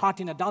woman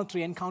caught in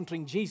adultery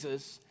encountering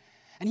Jesus.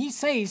 And he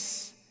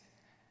says,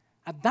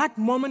 at that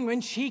moment when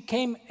she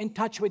came in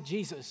touch with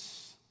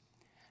Jesus,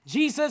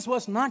 Jesus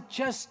was not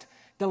just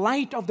the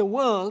light of the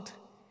world,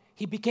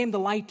 he became the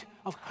light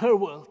of her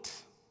world.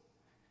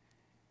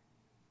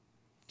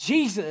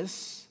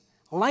 Jesus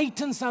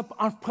lightens up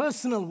our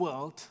personal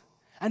world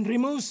and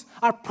removes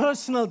our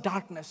personal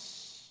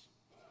darkness.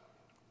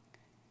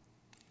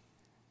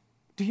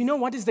 Do you know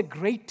what is the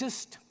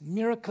greatest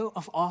miracle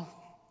of all?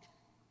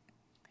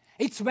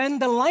 It's when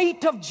the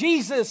light of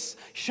Jesus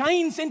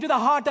shines into the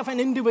heart of an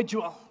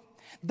individual.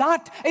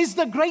 That is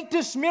the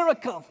greatest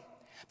miracle.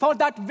 For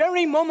that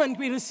very moment,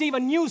 we receive a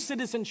new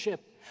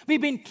citizenship.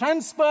 We've been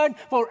transferred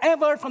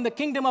forever from the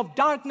kingdom of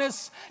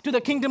darkness to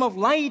the kingdom of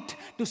light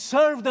to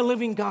serve the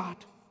living God.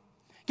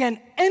 Can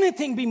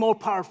anything be more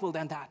powerful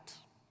than that?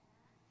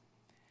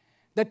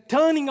 The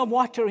turning of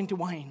water into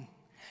wine,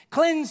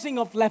 cleansing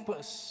of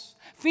lepers,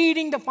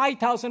 feeding the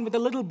 5,000 with a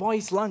little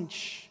boy's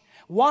lunch,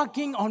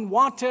 walking on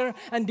water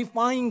and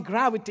defying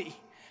gravity,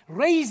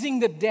 raising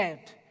the dead.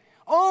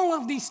 All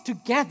of these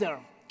together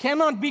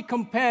cannot be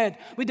compared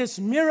with this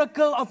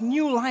miracle of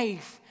new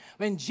life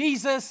when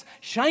Jesus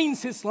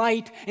shines his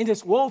light in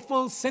this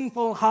woeful,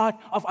 sinful heart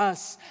of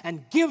us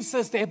and gives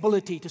us the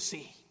ability to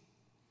see.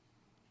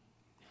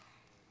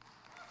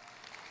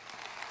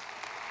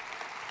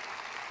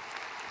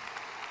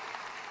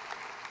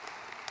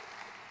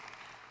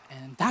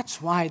 And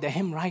that's why the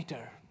hymn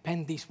writer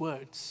penned these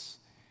words.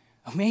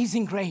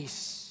 Amazing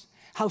grace,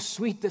 how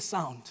sweet the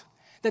sound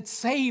that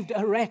saved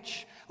a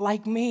wretch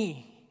like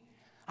me.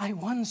 I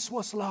once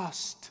was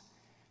lost,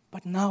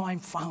 but now I'm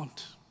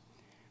found.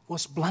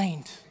 Was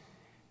blind,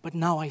 but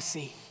now I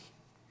see.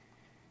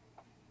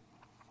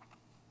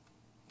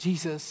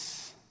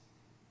 Jesus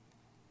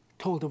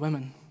told the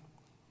women,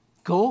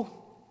 go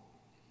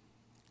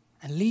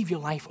and leave your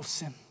life of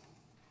sin.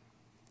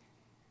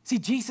 See,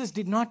 Jesus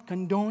did not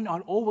condone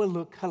or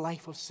overlook her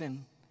life of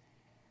sin.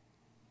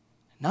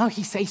 Now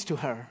he says to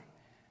her,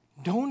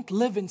 don't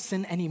live in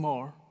sin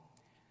anymore,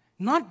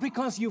 not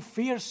because you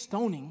fear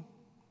stoning,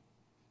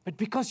 but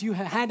because you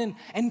have had an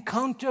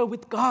encounter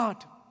with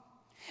God.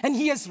 And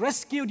he has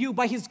rescued you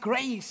by his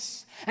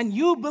grace. And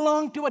you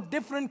belong to a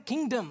different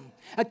kingdom,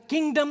 a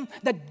kingdom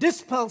that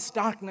dispels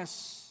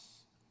darkness.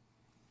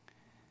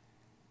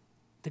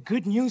 The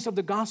good news of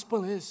the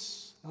gospel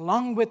is,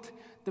 along with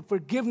the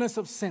forgiveness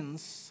of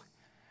sins,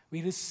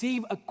 we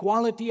receive a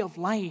quality of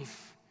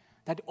life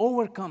that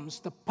overcomes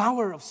the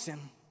power of sin.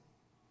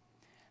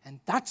 And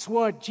that's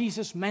what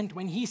Jesus meant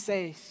when he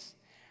says,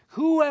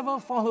 whoever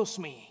follows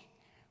me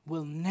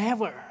will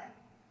never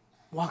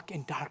walk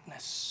in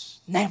darkness.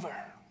 Never.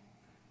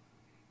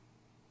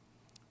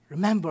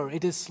 Remember,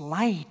 it is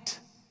light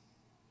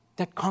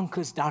that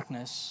conquers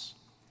darkness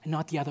and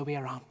not the other way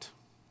around.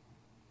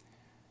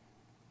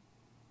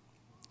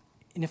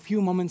 In a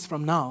few moments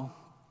from now,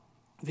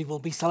 we will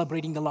be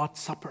celebrating the Lord's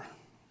Supper.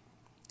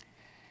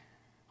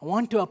 I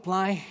want to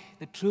apply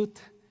the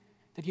truth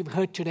that you've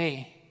heard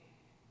today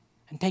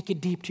and take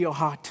it deep to your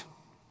heart.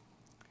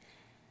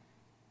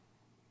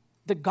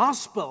 the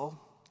gospel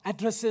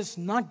addresses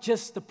not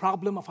just the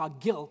problem of our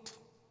guilt,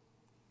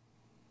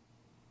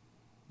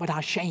 but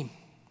our shame.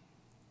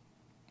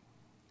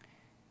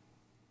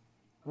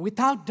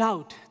 Without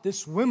doubt,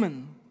 this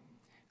woman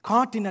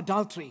caught in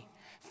adultery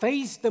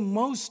faced the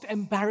most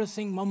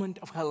embarrassing moment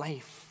of her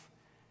life,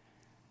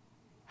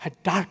 her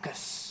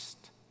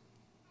darkest,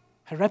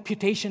 her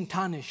reputation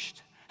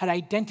tarnished, her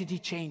identity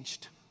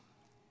changed.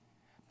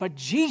 But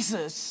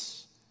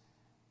Jesus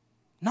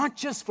not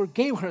just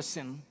forgave her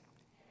sin,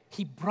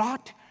 he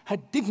brought her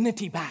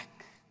dignity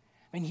back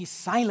when he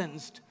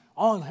silenced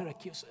all her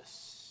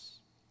accusers.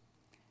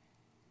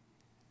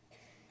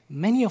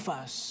 Many of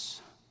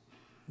us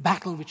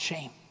battle with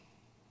shame.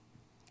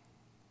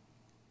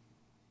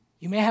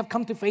 You may have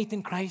come to faith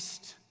in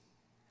Christ,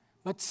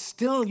 but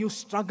still you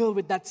struggle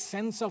with that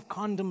sense of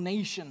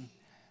condemnation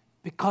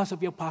because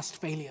of your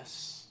past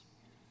failures.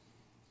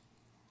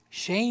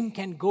 Shame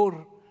can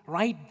go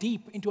right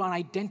deep into our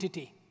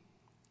identity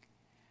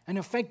and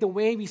affect the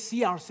way we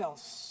see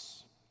ourselves.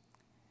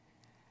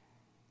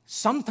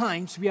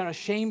 Sometimes we are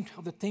ashamed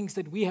of the things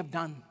that we have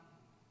done,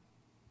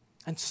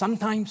 and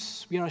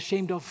sometimes we are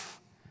ashamed of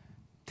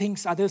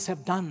things others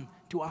have done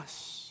to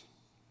us.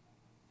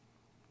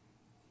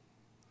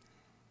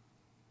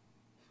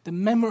 The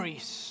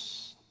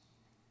memories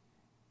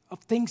of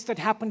things that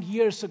happened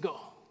years ago,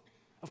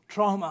 of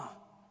trauma,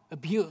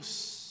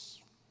 abuse,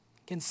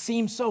 can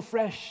seem so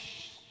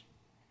fresh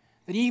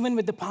that even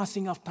with the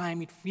passing of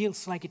time, it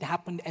feels like it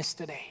happened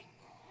yesterday.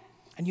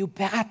 And you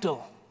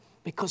battle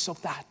because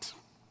of that.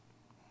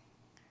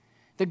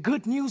 The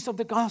good news of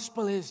the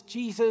gospel is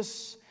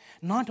Jesus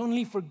not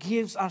only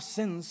forgives our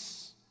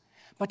sins,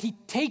 but he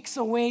takes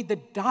away the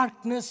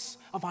darkness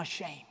of our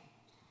shame.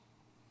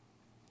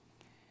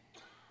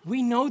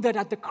 We know that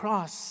at the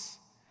cross,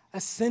 a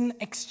sin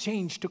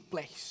exchange took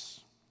place.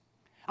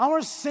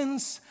 Our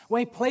sins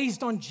were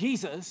placed on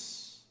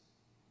Jesus,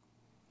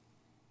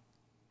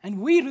 and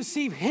we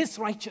receive his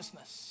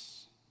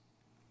righteousness.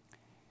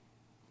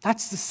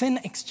 That's the sin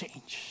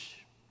exchange.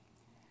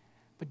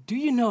 But do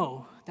you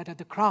know that at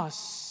the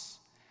cross,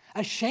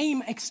 a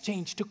shame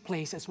exchange took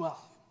place as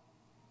well?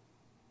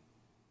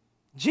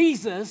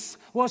 Jesus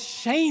was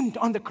shamed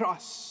on the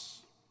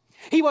cross.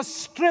 He was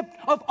stripped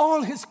of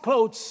all his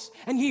clothes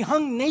and he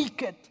hung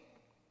naked.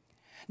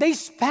 They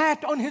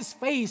spat on his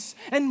face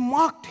and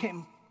mocked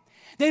him.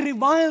 They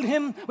reviled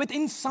him with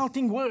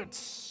insulting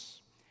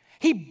words.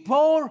 He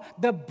bore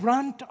the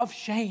brunt of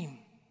shame.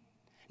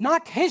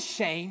 Not his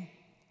shame,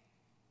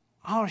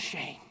 our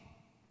shame.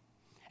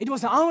 It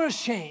was our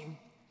shame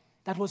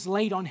that was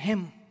laid on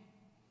him.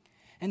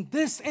 And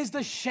this is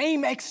the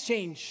shame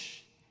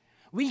exchange.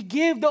 We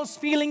give those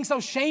feelings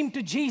of shame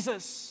to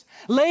Jesus,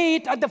 lay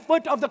it at the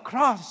foot of the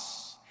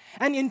cross,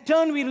 and in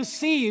turn we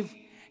receive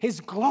his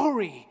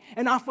glory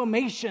and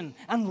affirmation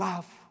and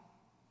love.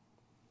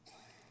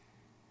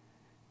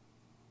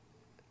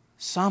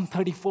 Psalm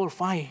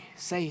 34:5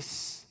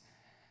 says,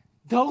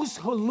 "Those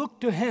who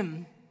look to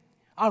him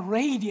are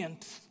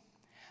radiant.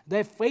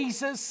 Their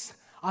faces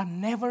are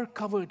never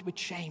covered with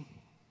shame."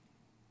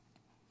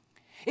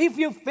 If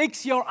you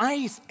fix your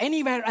eyes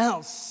anywhere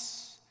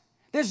else,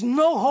 there's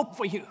no hope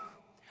for you.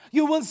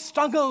 You will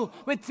struggle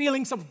with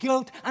feelings of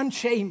guilt and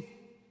shame.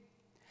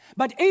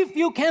 But if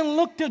you can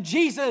look to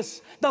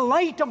Jesus, the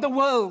light of the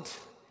world,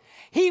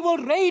 he will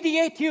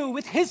radiate you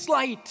with his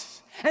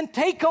light and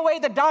take away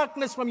the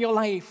darkness from your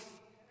life.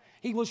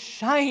 He will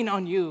shine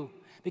on you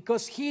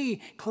because he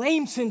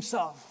claims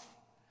himself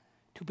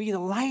to be the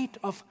light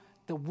of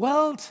the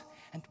world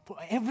and for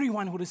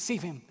everyone who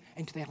receive him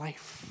into their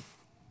life.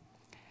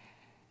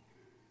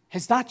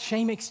 Has that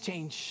shame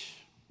exchange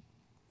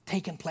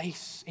taken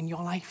place in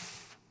your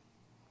life?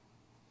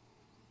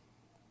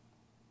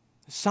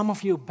 Some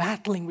of you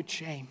battling with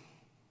shame.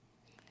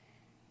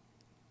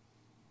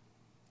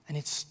 And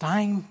it's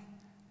time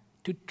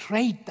to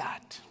trade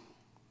that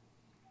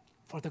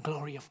for the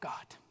glory of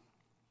God.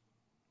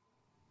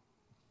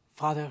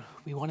 Father,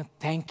 we want to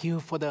thank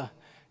you for the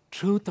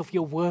truth of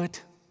your word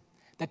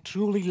that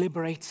truly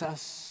liberates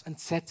us and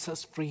sets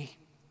us free.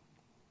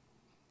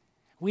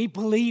 We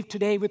believe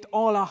today with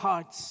all our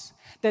hearts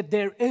that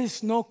there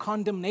is no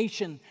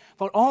condemnation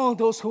for all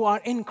those who are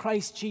in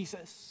Christ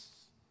Jesus.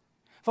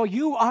 For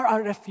you are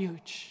our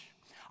refuge,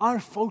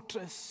 our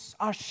fortress,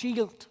 our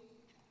shield.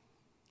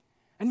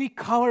 And we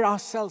cover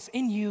ourselves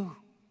in you.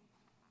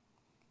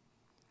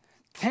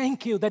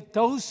 Thank you that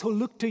those who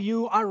look to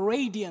you are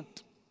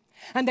radiant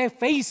and their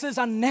faces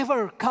are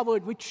never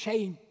covered with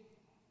shame.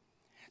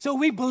 So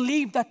we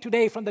believe that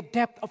today from the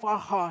depth of our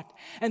heart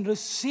and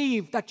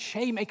receive that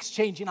shame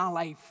exchange in our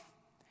life.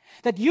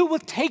 That you will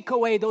take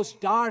away those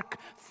dark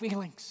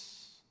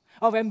feelings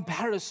of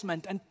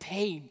embarrassment and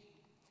pain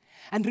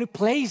and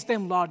replace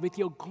them, Lord, with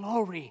your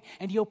glory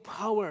and your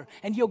power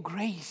and your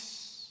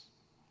grace.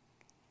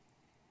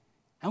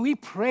 And we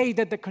pray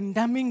that the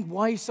condemning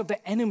voice of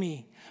the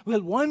enemy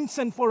will once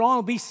and for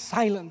all be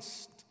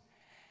silenced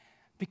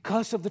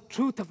because of the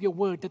truth of your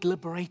word that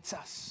liberates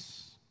us.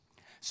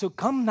 So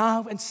come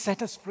now and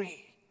set us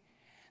free,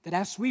 that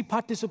as we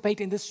participate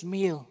in this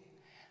meal,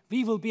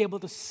 we will be able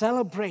to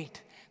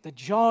celebrate the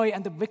joy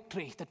and the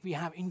victory that we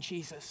have in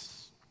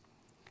Jesus.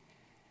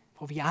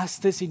 For we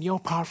ask this in your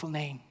powerful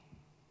name.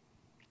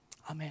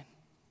 Amen.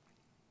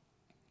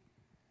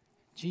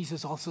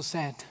 Jesus also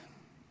said,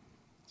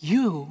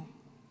 you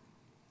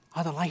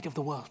are the light of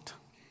the world.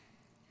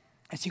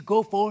 As you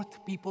go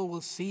forth, people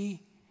will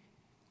see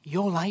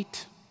your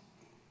light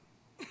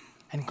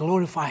and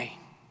glorify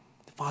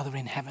the Father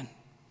in heaven.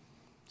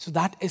 So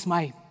that is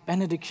my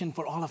benediction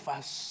for all of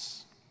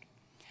us.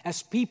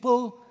 As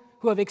people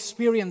who have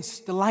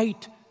experienced the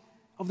light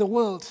of the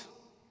world,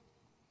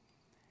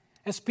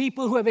 as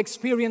people who have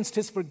experienced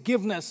His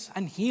forgiveness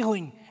and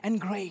healing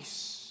and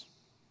grace,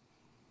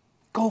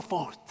 go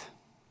forth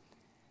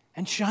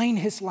and shine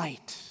His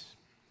light,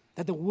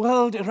 that the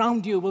world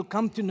around you will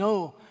come to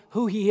know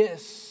who He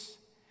is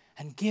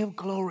and give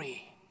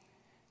glory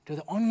to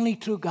the only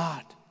true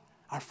God,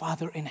 our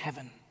Father in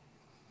heaven.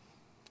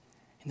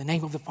 In the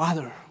name of the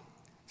Father,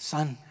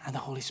 Son, and the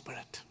Holy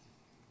Spirit.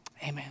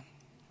 Amen.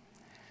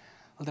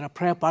 Well, there are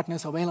prayer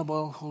partners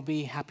available who will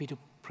be happy to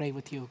pray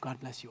with you. God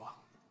bless you all.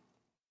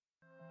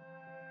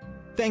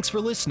 Thanks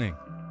for listening.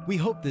 We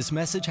hope this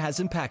message has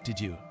impacted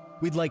you.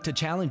 We'd like to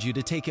challenge you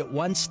to take it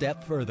one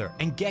step further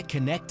and get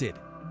connected.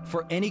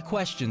 For any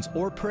questions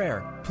or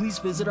prayer, please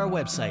visit our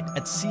website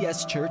at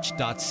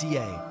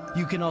cschurch.ca.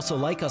 You can also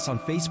like us on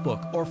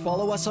Facebook or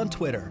follow us on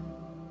Twitter.